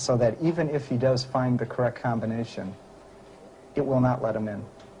 so that even if he does find the correct combination, it will not let him in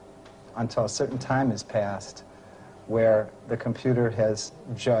until a certain time has passed where the computer has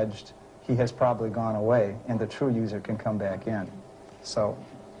judged he has probably gone away and the true user can come back in. So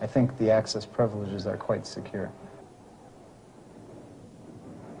I think the access privileges are quite secure.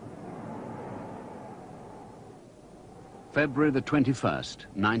 February the 21st,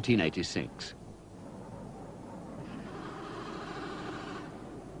 1986.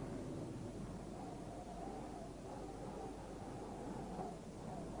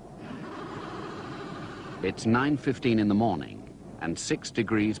 It's 9:15 in the morning and 6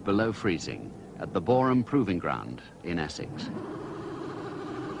 degrees below freezing at the Boreham Proving Ground in Essex.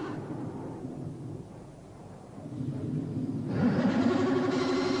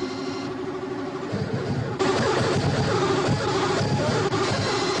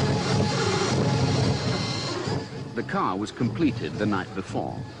 The car was completed the night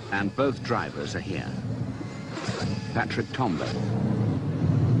before, and both drivers are here. Patrick Tombo.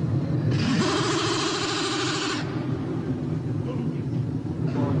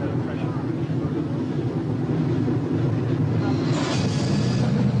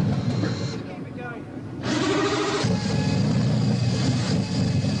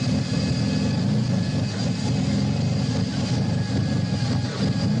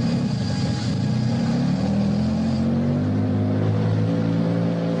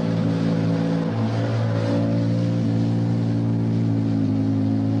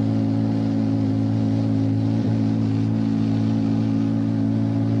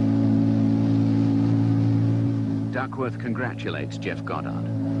 Duckworth congratulates Jeff Goddard.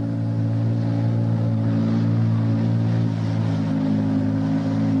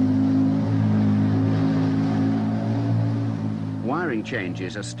 Wiring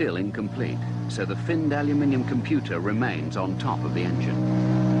changes are still incomplete, so the finned aluminium computer remains on top of the engine.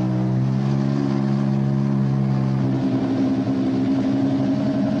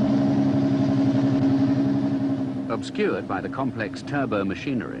 Obscured by the complex turbo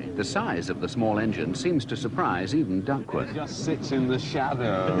machinery, the size of the small engine seems to surprise even Duckworth. It just sits in the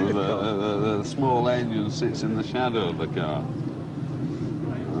shadow. The small engine sits in the shadow of the car.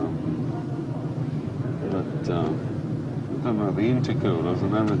 I don't know, the intercoolers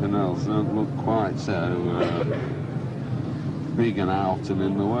and everything else don't look quite so big and out and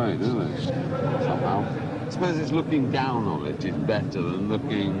in the way, do they? Somehow. I suppose it's looking down on it is better than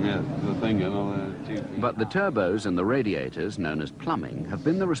looking at the thing and all that. But the turbos and the radiators, known as plumbing, have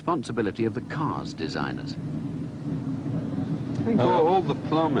been the responsibility of the car's designers. All the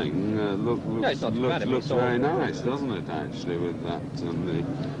plumbing looks very nice, doesn't it, actually, with that and the...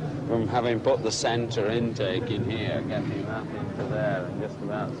 From having put the centre intake in here, getting that into there, and just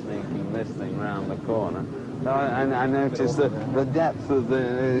about sneaking this thing round the corner. I noticed that the depth of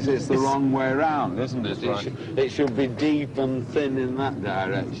it's the wrong way round, isn't it? It should be deep and thin in that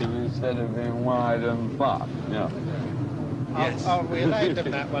direction instead of being wide and flat. Yeah. Yes. We allowed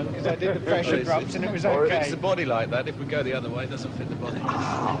them that one because I did the pressure drops and it was okay. It's the body like that. If we go the other way, it doesn't fit the body.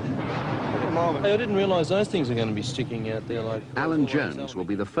 Hey, I didn't realise those things are going to be sticking out there like... Alan Jones will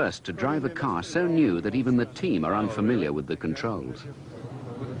be the first to drive a car so new that even the team are unfamiliar with the controls.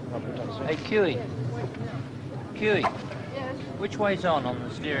 Hey, Huey. Huey. Yes. Which way's on the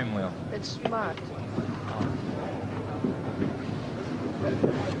steering wheel? It's marked.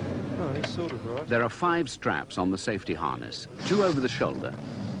 Oh, he's sort of right. There are 5 straps on the safety harness, 2 over the shoulder,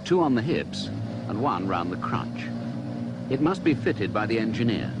 2 on the hips, and 1 round the crutch. It must be fitted by the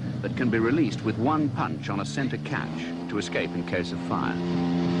engineer, but can be released with 1 punch on a center catch to escape in case of fire.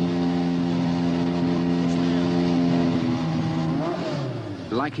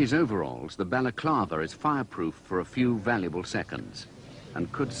 Like his overalls, the balaclava is fireproof for a few valuable seconds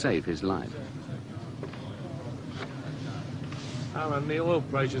and could save his life. And the oil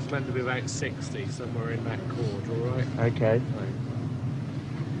pressure's meant to be about 60, somewhere in that chord, all right? Okay.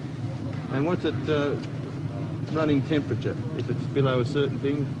 And what's it running temperature? If it's below a certain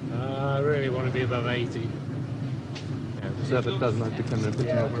thing? I really want to be above 80. Yeah, so if it doesn't have to come in and put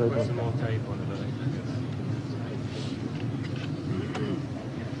some more tape put on. some more tape on it, I think.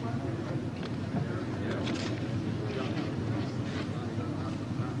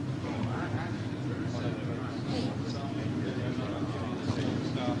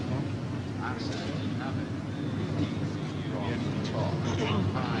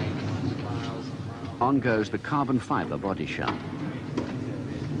 On goes the carbon fibre body shell.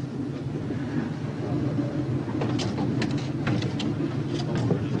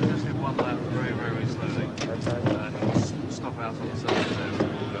 Just hit one lap very, very slowly. And stop out on the side there and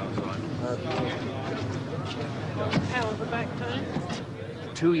walk outside. How was the back turn?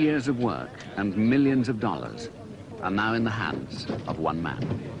 2 years of work and millions of dollars are now in the hands of one man.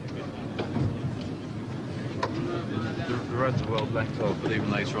 The roads are well blacked off, but even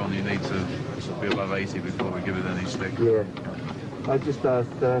later on you need to sort of be above 80 before we give it any stick. Yeah. I just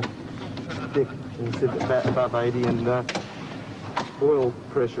asked Dick, and he said about above 80 and oil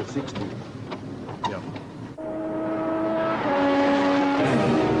pressure 60. Yeah.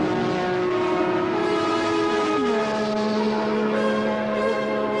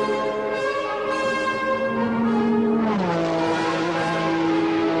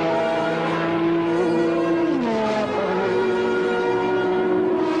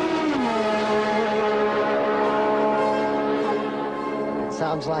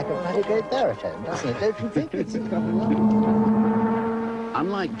 Sounds like a pretty great baritone, doesn't it? Don't you think? It's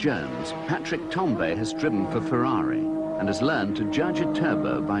Unlike Jones, Patrick Tombe has driven for Ferrari and has learned to judge a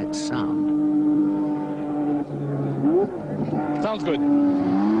turbo by its sound. Sounds good.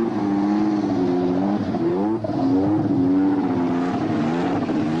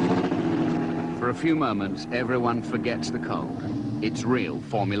 For a few moments, everyone forgets the cold. It's real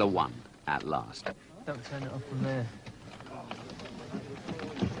Formula One at last. Don't turn it off from there.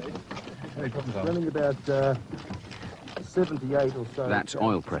 Running about 78 or so. That's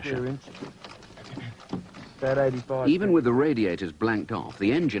oil pressure. About 85. Even with the radiators blanked off,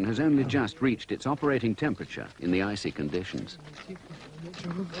 the engine has only just reached its operating temperature in the icy conditions.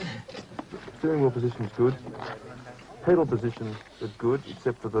 Steering wheel position is good. Pedal position is good,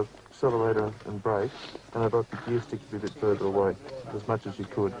 except for the accelerator and brake. And I'd like the gear stick to be a bit further away, as much as you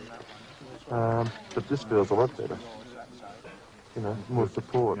could. But this feels a lot better. You know, more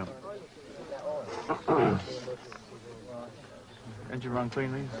support. Engine run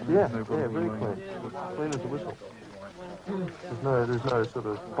cleanly? Yeah, very clean. Clean as a whistle. There's no sort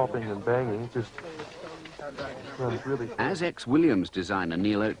of popping and banging, it just runs really... As ex-Williams designer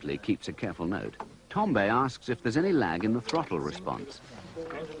Neil Oatley keeps a careful note, Tombe asks if there's any lag in the throttle response. Yeah,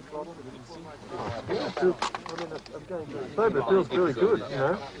 it feels very good, you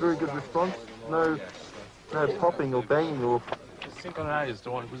know, very good response. No popping or banging or... Synchronized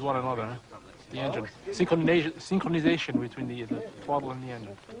with one another, huh? The engine. Synchronization between the throttle and the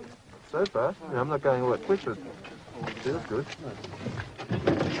engine. So far, you know, I'm not going all that quick, but it feels good.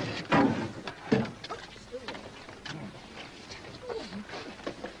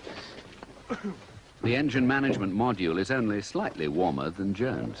 The engine management module is only slightly warmer than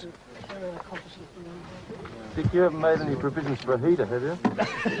Jones. Dick, you haven't made any provisions for a heater, have you?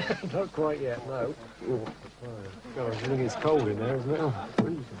 Not quite yet, no. Oh. God, I think it's cold in there, isn't it? Oh,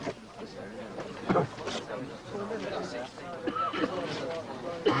 freezing.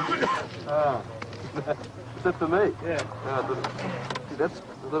 Ah, is that for me? Yeah. I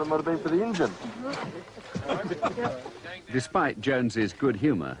thought it might have been for the engine. Despite Jones's good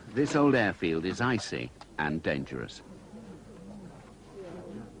humour, this old airfield is icy and dangerous.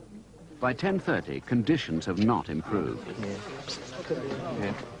 By 10:30, conditions have not improved.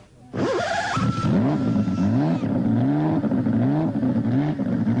 Yeah.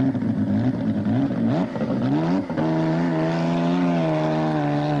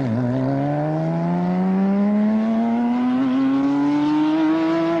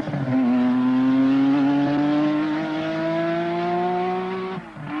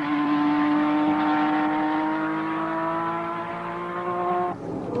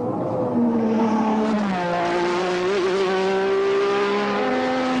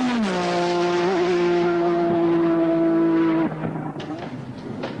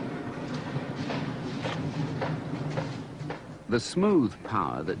 The smooth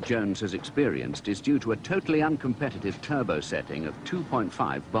power that Jones has experienced is due to a totally uncompetitive turbo setting of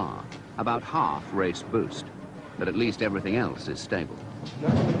 2.5 bar, about half race boost. But at least everything else is stable. No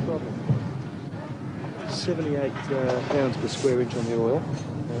problem. 78 pounds per square inch on the oil,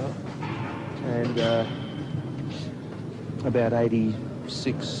 and about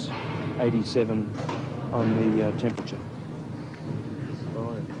 86, 87 on the temperature.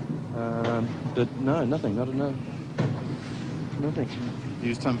 But no, nothing, not enough. Nothing. You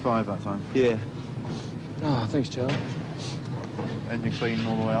used 10.5 that time? Yeah. Oh, thanks, Charlie. Engine clean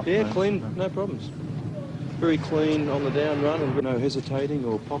all the way up? Yeah, no? clean, no problems. Very clean on the down run and no hesitating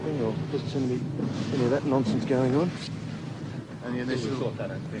or popping or doesn't seem to be any of that nonsense going on. And the initial...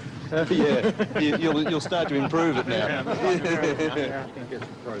 Yeah, you'll start to improve it now.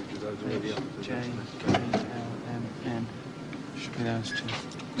 And should be those two.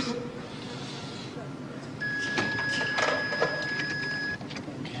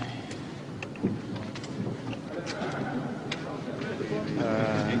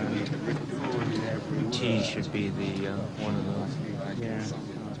 T should be the one of those. Yeah.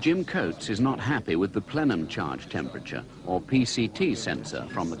 Jim Coates is not happy with the plenum charge temperature, or PCT sensor,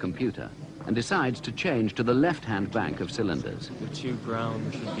 from the computer, and decides to change to the left-hand bank of cylinders. The two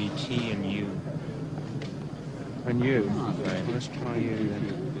ground should be T and U. And U? Right. Let's try U then.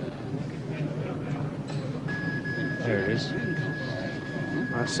 There it is.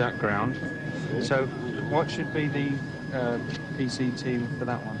 That's that ground. So what should be the PCT for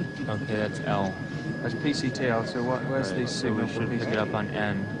that one? Okay, that's L. That's PCTL, so where's the signal so for we should PCT? pick it up on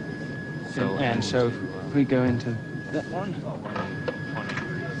N. And so if we go into that one.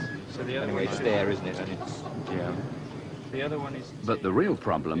 So the other one is there, isn't it? And it's, yeah. The other one is... But the real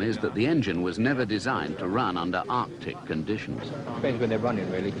problem is that the engine was never designed to run under Arctic conditions. Depends when they're running,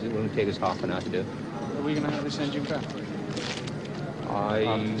 really, because it will only take us half an hour to do. Are we going to have this engine back? I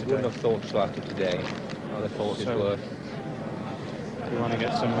wouldn't have thought so after today. I'd have thought it's worth... You want to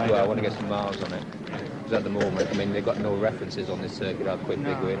get some... Well, I want to get some miles on it. Because at the moment, I mean, they've got no references on this circuit, how quick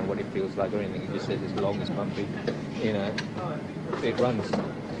they go in and what it feels like or anything. It just says it's long, it's bumpy. You know, it runs.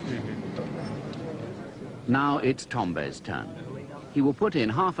 Now it's Tombe's turn. He will put in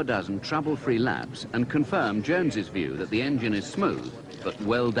half a dozen trouble-free laps and confirm Jones's view that the engine is smooth, but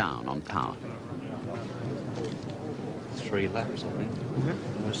well down on power. 3 laps, I think.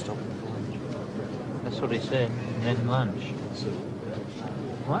 We're stopping for lunch. That's what he said. And then lunch.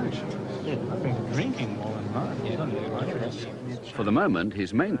 Lunch? Yeah, I've been drinking more than lunch. Yeah, don't do lunch. For the moment,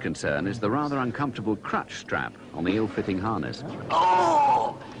 his main concern is the rather uncomfortable crutch strap on the ill-fitting harness.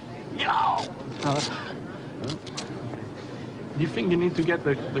 Oh! No! Do you think you need to get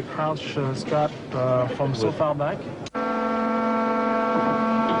the crouch strap from so far back?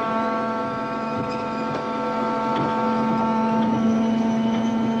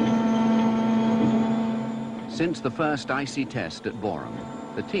 Since the first icy test at Boreham,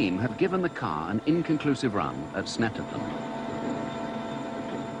 the team have given the car an inconclusive run at Snetterton.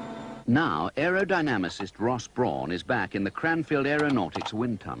 Now, aerodynamicist Ross Brawn is back in the Cranfield Aeronautics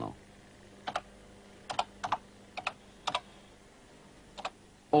wind tunnel.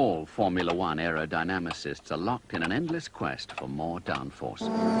 All Formula One aerodynamicists are locked in an endless quest for more downforce.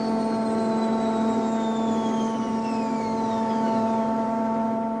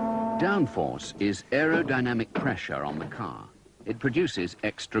 Downforce is aerodynamic pressure on the car. It produces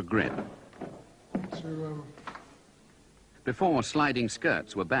extra grip. Before sliding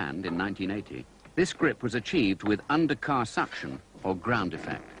skirts were banned in 1980, this grip was achieved with under-car suction or ground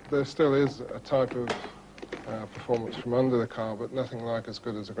effect. There still is a type of performance from under the car, but nothing like as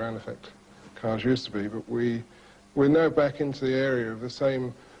good as the ground effect cars used to be. But we're now back into the area of the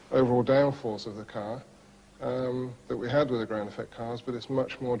same overall downforce of the car that we had with the ground effect cars, but it's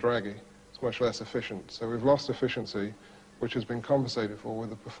much more draggy. It's much less efficient. So we've lost efficiency, which has been compensated for with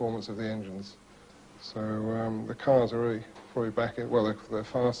the performance of the engines. So the cars are really probably back in, well, they're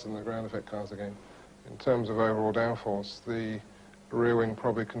faster than the ground effect cars again. In terms of overall downforce, the rear wing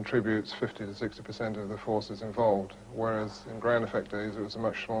probably contributes 50 to 60% of the forces involved, whereas in ground effect days it was a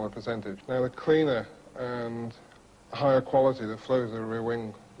much smaller percentage. Now the cleaner and higher quality the flows of the rear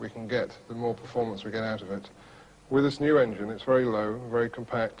wing we can get, the more performance we get out of it. With this new engine, it's very low, very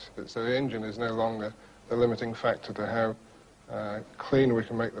compact, so the engine is no longer the limiting factor to how clean we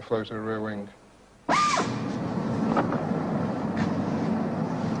can make the flow to the rear wing.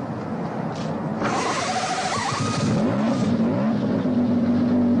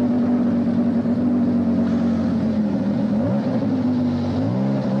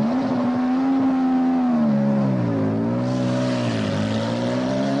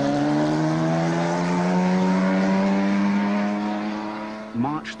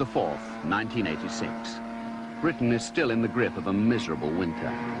 March the 4th, 1986. Britain is still in the grip of a miserable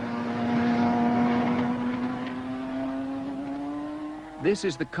winter. This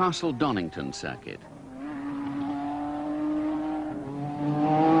is the Castle Donington circuit.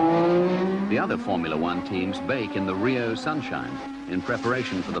 other Formula One teams bake in the Rio sunshine in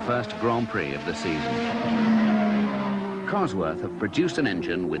preparation for the first Grand Prix of the season. Cosworth have produced an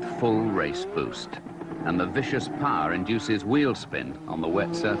engine with full race boost, and the vicious power induces wheel spin on the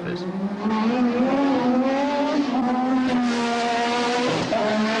wet surface.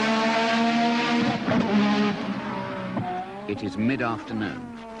 It is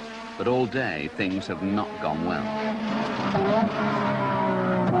mid-afternoon, but all day things have not gone well.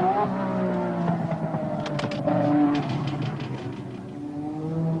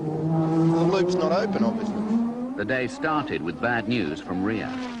 The loop's not open, obviously. The day started with bad news from Rio.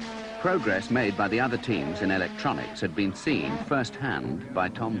 Progress made by the other teams in electronics had been seen firsthand by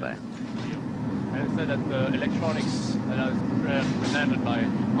Tombe. I said that the electronics that is presented by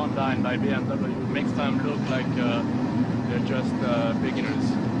Honda and by BMW makes them look like they're just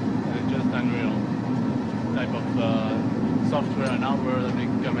beginners. They're just unreal type of software and hardware that they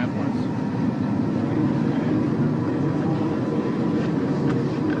come afterwards.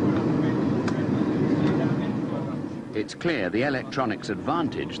 It's clear the electronics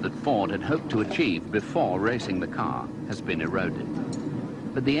advantage that Ford had hoped to achieve before racing the car has been eroded.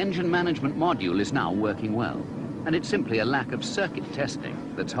 But the engine management module is now working well, and it's simply a lack of circuit testing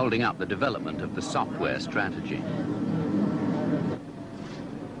that's holding up the development of the software strategy.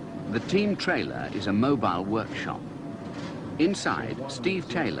 The team trailer is a mobile workshop. Inside, Steve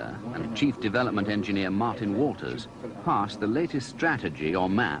Taylor and Chief Development Engineer Martin Walters pass the latest strategy or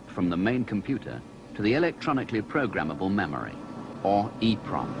map from the main computer to the electronically programmable memory, or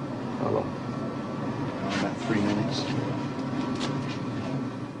EEPROM. About 3 minutes.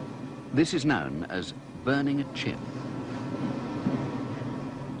 This is known as burning a chip.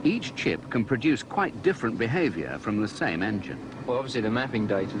 Each chip can produce quite different behavior from the same engine. Well, obviously the mapping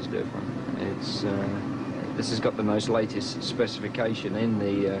data is different. It's this has got the most latest specification in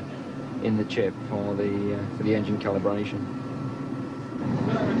the chip for the engine calibration.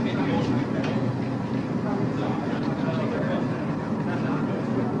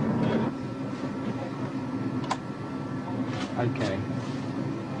 Okay.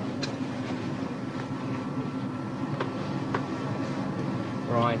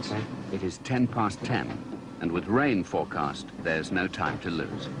 Right. It is 10 past 10, and with rain forecast, there's no time to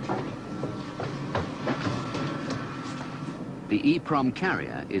lose. The EEPROM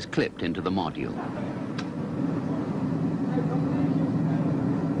carrier is clipped into the module.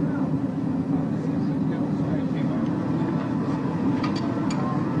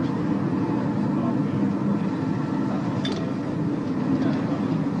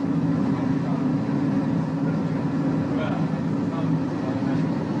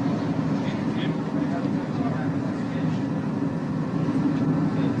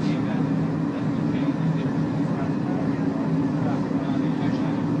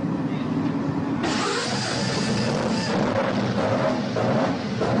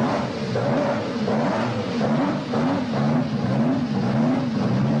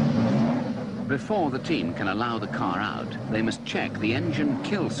 Before the team can allow the car out, they must check the engine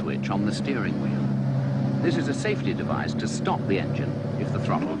kill switch on the steering wheel. This is a safety device to stop the engine if the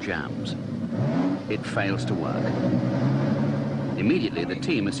throttle jams. It fails to work. Immediately, the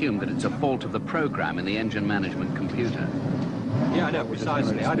team assume that it's a fault of the program in the engine management computer. Yeah, I know,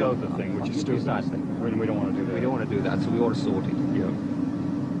 precisely. I know the thing, which is stupid. Precisely. We don't want to do that. We don't want to do that, so we ought to sort it. Yeah.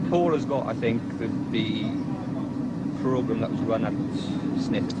 Paul has got, I think, the program that was run at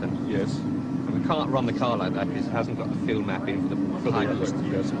Snitterton. Yes. We can't run the car like that because it hasn't got the fill mapping for the high boost.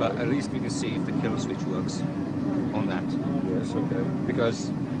 Yes. But at least we can see if the kill switch works on that. Yes, okay. Because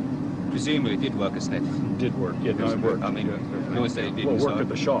presumably it did work at Snitterton. It did work, yeah, it worked. I mean, you always say it didn't. Well, it worked at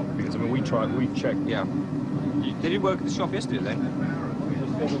the shop because, I mean, we checked. Yeah. Did it work at the shop yesterday then? We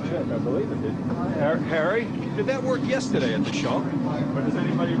just double checked, I believe it did. Harry, did that work yesterday at the shop? Or does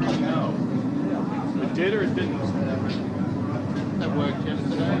anybody really know? It did or it didn't? That worked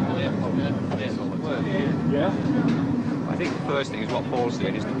yesterday. Yeah? I think the first thing is what Paul's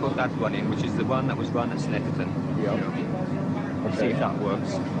doing is to put that one in, which is the one that was run at Snetterton. Yeah. Okay. See if that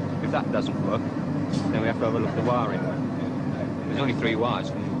works. If that doesn't work, then we have to have a look at the wiring. There's only 3 wires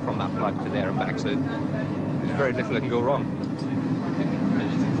from that plug to there and back, so there's very little that can go wrong.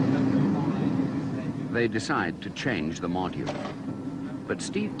 They decide to change the module. But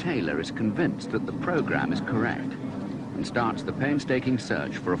Steve Taylor is convinced that the program is correct and starts the painstaking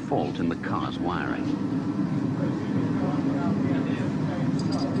search for a fault in the car's wiring.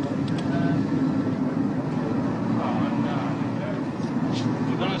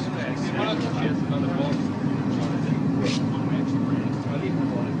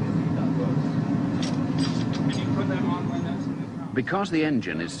 because the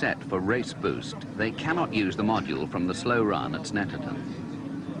engine is set for race boost, they cannot use the module from the slow run at Snetterton.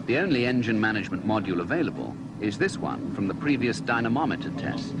 The only engine management module available is this one from the previous dynamometer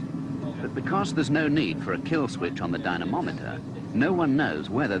test. But because there's no need for a kill switch on the dynamometer, no one knows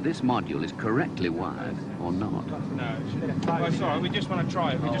whether this module is correctly wired or not. No, it's all right. We just want to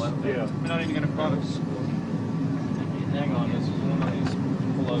try it. We're not even going to bother. Hang on, there's one of these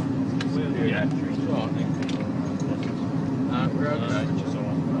full of. Yeah.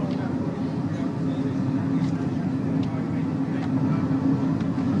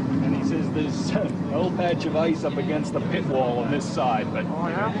 And he says there's an old patch of ice up against the pit wall on this side, but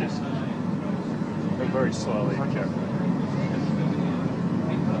just go very slowly and carefully.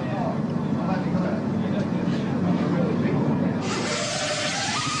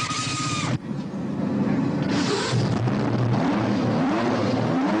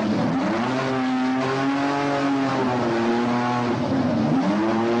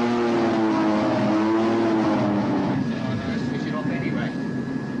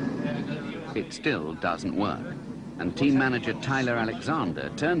 It still doesn't work, and team manager Tyler Alexander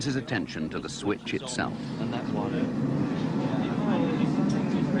turns his attention to the switch itself. And that one.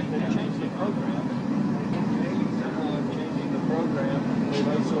 Changing the program, they've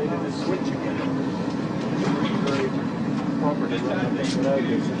isolated the switch again. Very properly run this without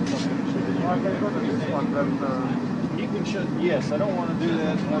you can shut, yes, I don't want to do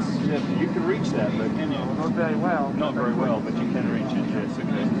that unless you can reach that, but can you? Not very well. Not very well, but you can reach it, yes,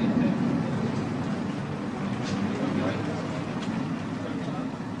 okay.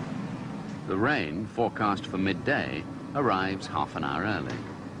 The rain, forecast for midday, arrives half an hour early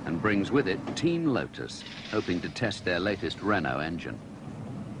and brings with it Team Lotus, hoping to test their latest Renault engine.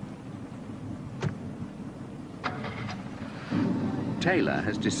 Taylor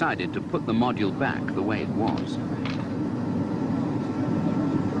has decided to put the module back the way it was.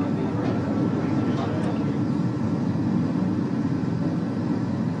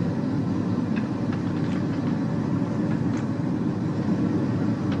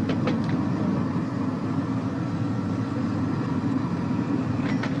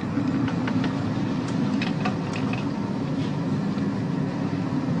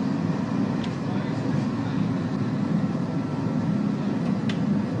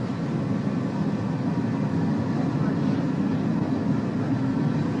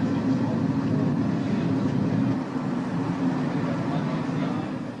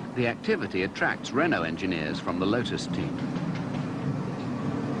 The activity attracts Renault engineers from the Lotus team.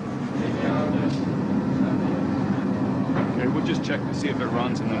 Okay, we'll just check to see if it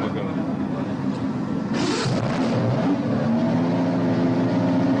runs and then we'll go.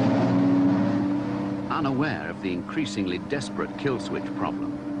 Unaware of the increasingly desperate kill switch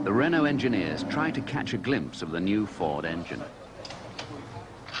problem, the Renault engineers try to catch a glimpse of the new Ford engine.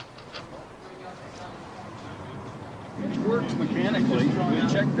 It works mechanically. We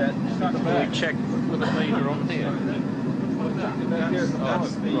checked that. We checked with a meter on here.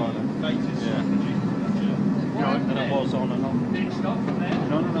 That's the latest. Yeah. No, and it was on and off.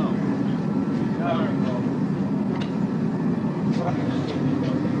 No.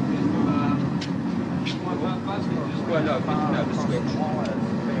 Well, no, the switch.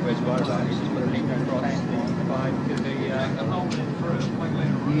 Anyways, what about it? Just put a litre across the pipe to the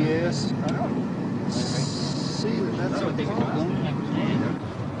Yes. See that's what they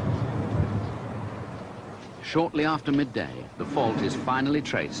Shortly after midday, the fault is finally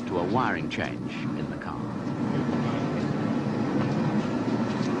traced to a wiring change in the car.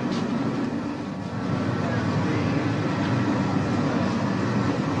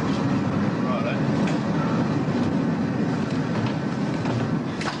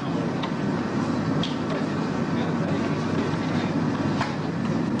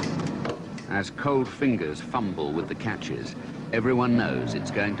 As cold fingers fumble with the catches, everyone knows it's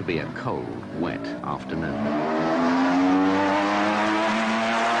going to be a cold, wet afternoon.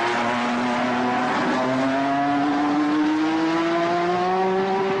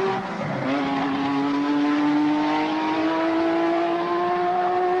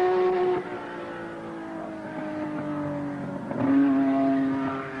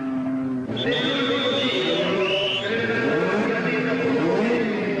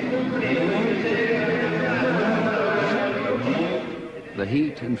 The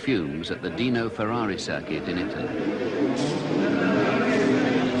heat and fumes at the Dino Ferrari circuit in Italy.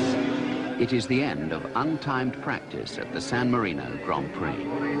 It is the end of untimed practice at the San Marino Grand Prix.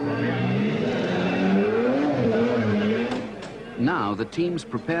 Now the teams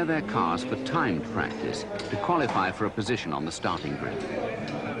prepare their cars for timed practice to qualify for a position on the starting grid.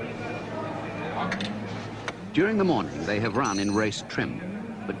 During the morning, they have run in race trim,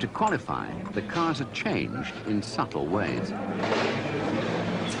 but to qualify, the cars are changed in subtle ways.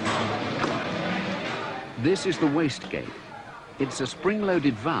 This is the wastegate. It's a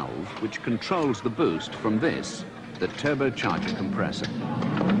spring-loaded valve which controls the boost from this, the turbocharger compressor.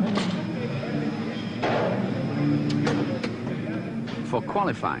 For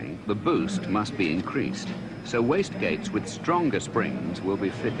qualifying, the boost must be increased, so wastegates with stronger springs will be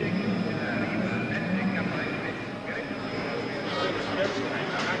fitted.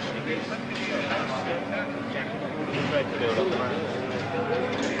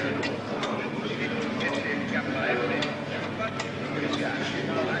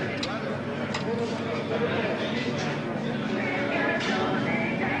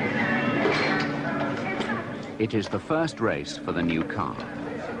 It is the first race for the new car.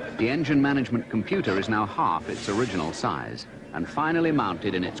 The engine management computer is now half its original size and finally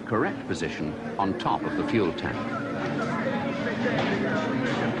mounted in its correct position on top of the fuel tank.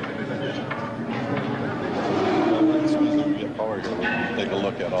 Take a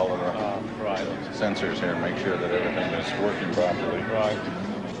look at all of our sensors here and make sure that everything is working properly.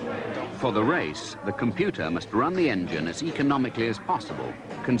 For the race, the computer must run the engine as economically as possible,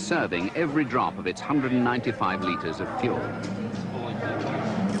 conserving every drop of its 195 litres of fuel.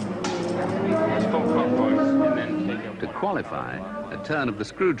 To qualify, a turn of the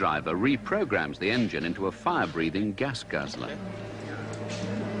screwdriver reprograms the engine into a fire-breathing gas guzzler.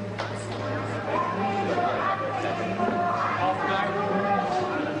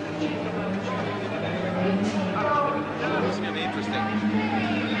 This is going to be interesting.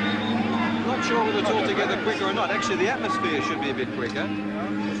 Not sure whether it's altogether quicker or not. Actually, the atmosphere should be a bit quicker.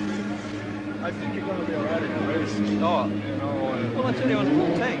 I think you're going to be all right in the race. Oh, well, I tell you, on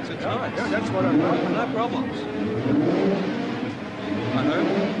full tanks, it's nice. Yeah, that's what I'm doing. No problems. I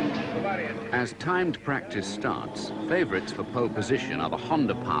hope. As timed practice starts, favourites for pole position are the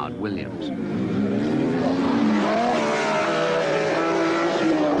Honda-powered Williams.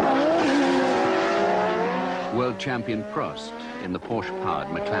 World champion Prost in the Porsche-powered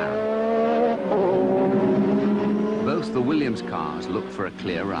McLaren. Both the Williams cars look for a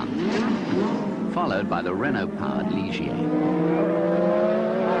clear run, followed by the Renault-powered Ligier.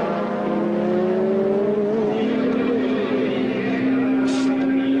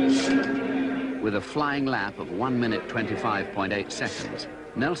 With a flying lap of 1 minute 25.8 seconds,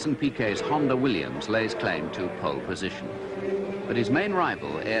 Nelson Piquet's Honda Williams lays claim to pole position. But his main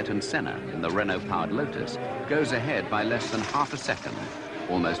rival, Ayrton Senna, in the Renault-powered Lotus, goes ahead by less than half a second,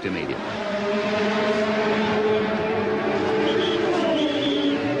 almost immediately.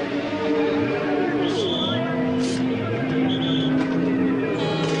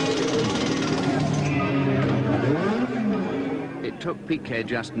 It took Piquet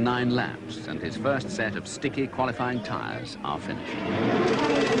just 9 laps, and his first set of sticky qualifying tyres are finished.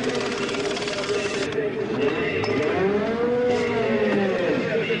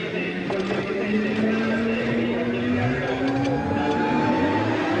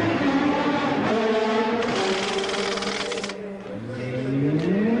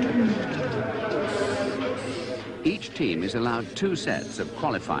 Each team is allowed 2 sets of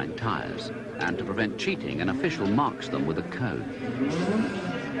qualifying tyres, and to prevent cheating, an official marks them with a code.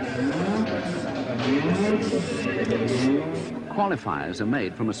 Qualifiers are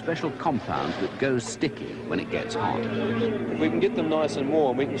made from a special compound that goes sticky when it gets hot. If we can get them nice and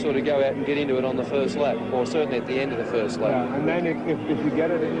warm, we can sort of go out and get into it on the first lap, or certainly at the end of the first lap. Yeah, and then if you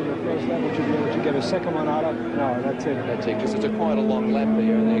get it into the first lap, what you do, would you get a second one out of? No, that's it. That's it, because it's quite a long lap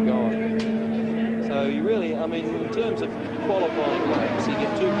there, and they're gone. So you really, I mean, in terms of qualifying laps, you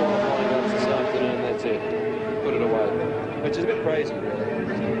get 2 qualifying laps this afternoon, and that's it. Put it away, which is a bit crazy, really.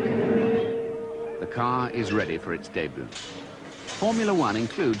 The car is ready for its debut. Formula One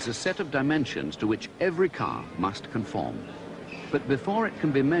includes a set of dimensions to which every car must conform. But before it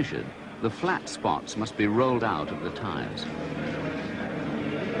can be measured, the flat spots must be rolled out of the tyres.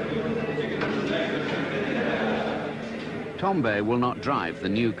 Tombe will not drive the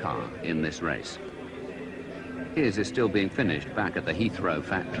new car in this race. His is still being finished back at the Heathrow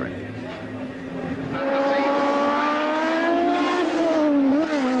factory.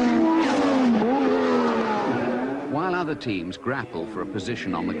 While other teams grapple for a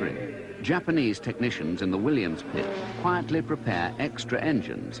position on the grid, Japanese technicians in the Williams pit quietly prepare extra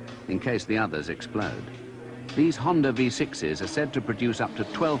engines in case the others explode. These Honda V6s are said to produce up to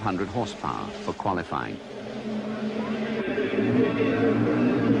 1,200 horsepower for qualifying.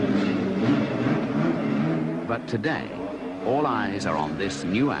 But today, all eyes are on this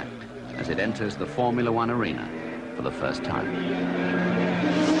new act as it enters the Formula One arena for the first time.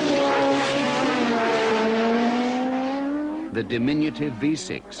 The diminutive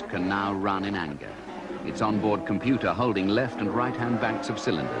V6 can now run in anger. Its onboard computer holding left and right-hand banks of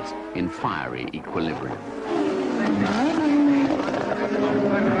cylinders in fiery equilibrium.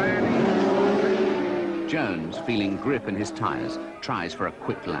 Jones, feeling grip in his tires, tries for a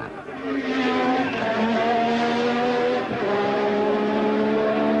quick lap.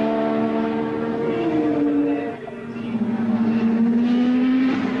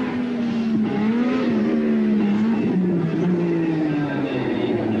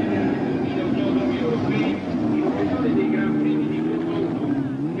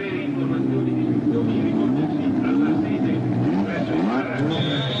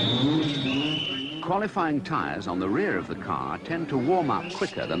 Qualifying tyres on the rear of the car tend to warm up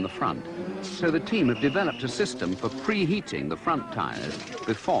quicker than the front, so the team have developed a system for preheating the front tyres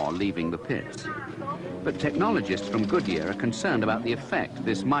before leaving the pits. But technologists from Goodyear are concerned about the effect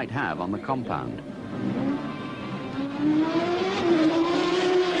this might have on the compound.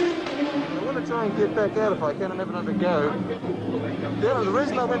 I want to try and get back out if I can and have another go. The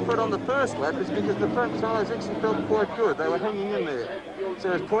reason I went for it on the first lap is because the front tyres actually felt quite good. They were hanging in there.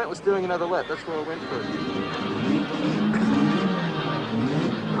 So it was pointless doing another lap. That's why I went for it.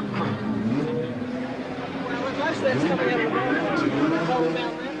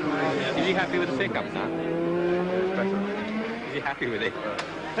 Is he happy with the pickup now? Is he happy with it?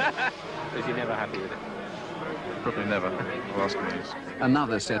 Is he never happy with it? Probably never. We'll ask him this.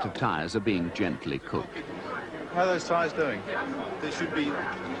 Another set of tyres are being gently cooked. How are those tyres doing? They should be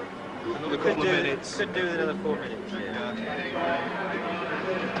another couple of minutes. Could do with another 4 minutes.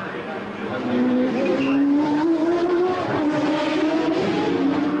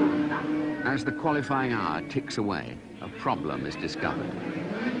 As the qualifying hour ticks away, a problem is discovered.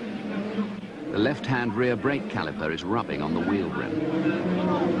 The left-hand rear brake caliper is rubbing on the wheel rim.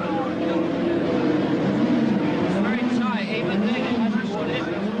 Very tight, even then it hasn't worn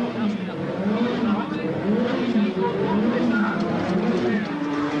in.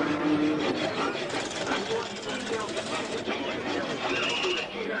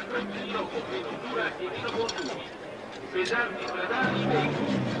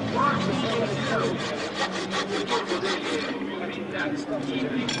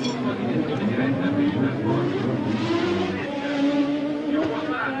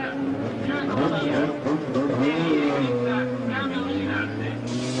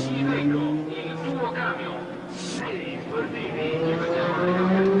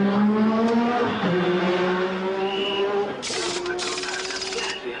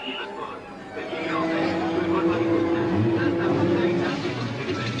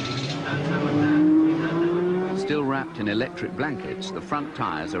 Still wrapped in electric blankets, the front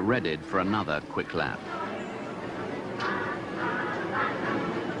tyres are readied for another quick lap.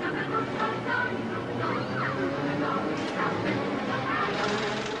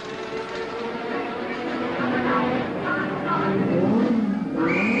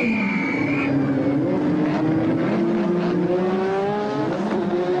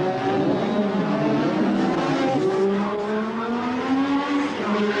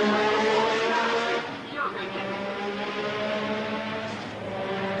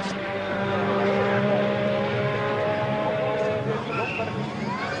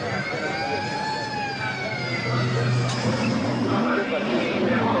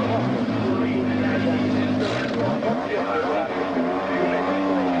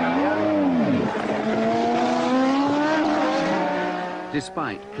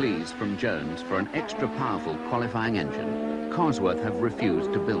 Despite pleas from Jones for an extra powerful qualifying engine, Cosworth have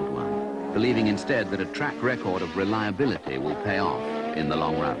refused to build one, believing instead that a track record of reliability will pay off in the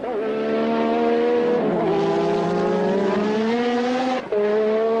long run.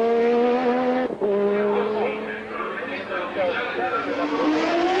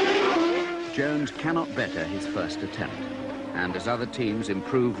 Jones cannot better his first attempt, and as other teams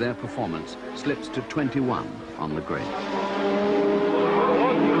improve their performance, slips to 21 on the grid.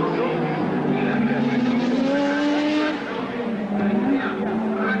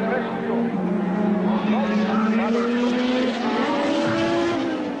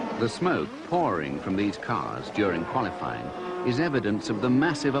 The smoke pouring from these cars during qualifying is evidence of the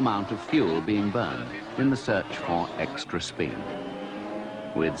massive amount of fuel being burned in the search for extra speed.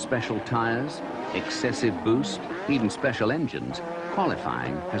 With special tyres, excessive boost, even special engines,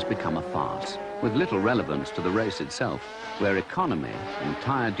 qualifying has become a farce, with little relevance to the race itself, where economy and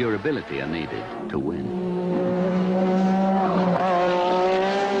tyre durability are needed to win.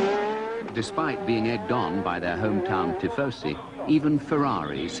 Despite being egged on by their hometown Tifosi, even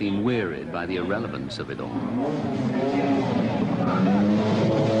Ferrari seem wearied by the irrelevance of it all.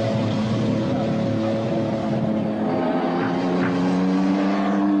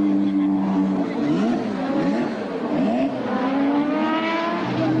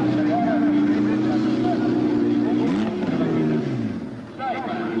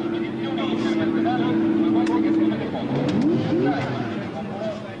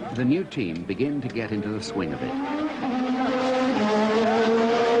 The new team begin to get into the swing of it.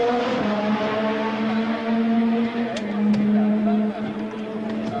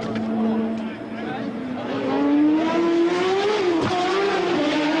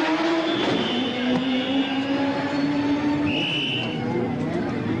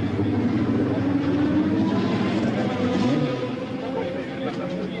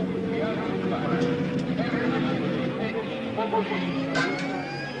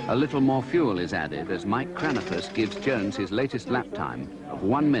 A little more fuel is added as Mike Cranifus gives Jones his latest lap time of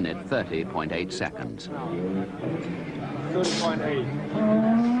 1 minute 30.8 seconds.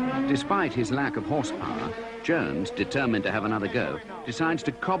 30.8. Despite his lack of horsepower, Jones, determined to have another go, decides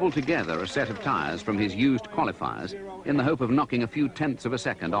to cobble together a set of tyres from his used qualifiers in the hope of knocking a few tenths of a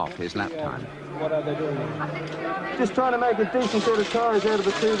second off his lap time. What are they doing? Just trying to make a decent set of tyres out of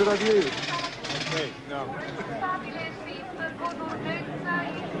the two that I've used. Okay, no.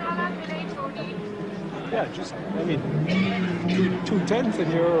 Yeah, just, I mean, two tenths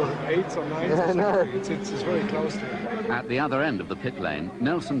and you're 8s or 9s. Yeah, no. It's very close to it. At the other end of the pit lane,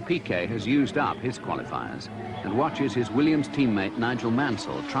 Nelson Piquet has used up his qualifiers and watches his Williams teammate Nigel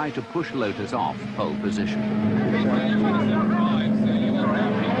Mansell try to push Lotus off pole position.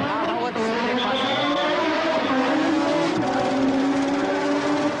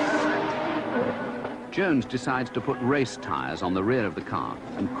 Jones decides to put race tyres on the rear of the car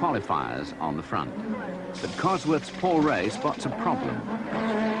and qualifiers on the front. But Cosworth's Paul Ray spots a problem.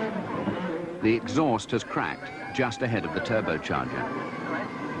 The exhaust has cracked just ahead of the turbocharger.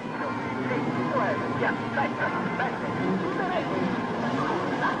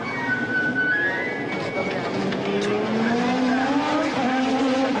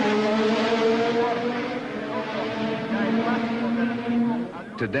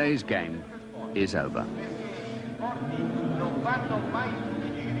 Today's game is over.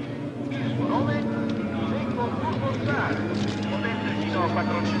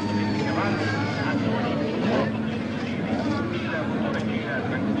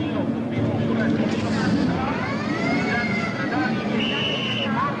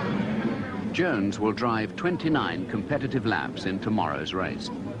 Jones will drive 29 competitive laps in tomorrow's race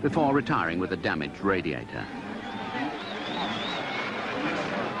before retiring with a damaged radiator.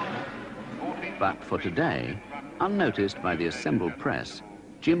 But for today, unnoticed by the assembled press,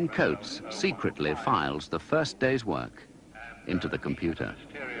 Jim Coates secretly files the first day's work into the computer.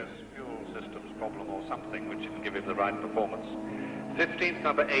 Mysterious fuel systems problem or something which can give him the right performance. 15th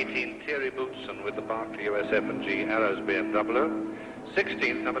number 18, Thierry Boutsen with the Barclay USF&G Arrows BMW.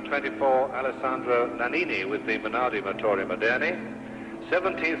 16th number 24, Alessandro Nannini with the Minardi Motori Moderni.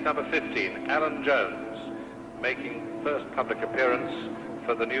 17th number 15, Alan Jones, making first public appearance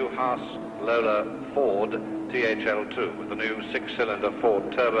for the new Haas Lola Ford THL2 with the new 6-cylinder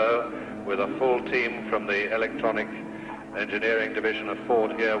Ford Turbo, with a full team from the electronic engineering division of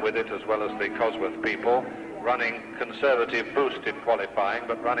Ford here with it, as well as the Cosworth people, running conservative boost in qualifying,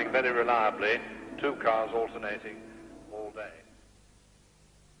 but running very reliably, 2 cars alternating all day.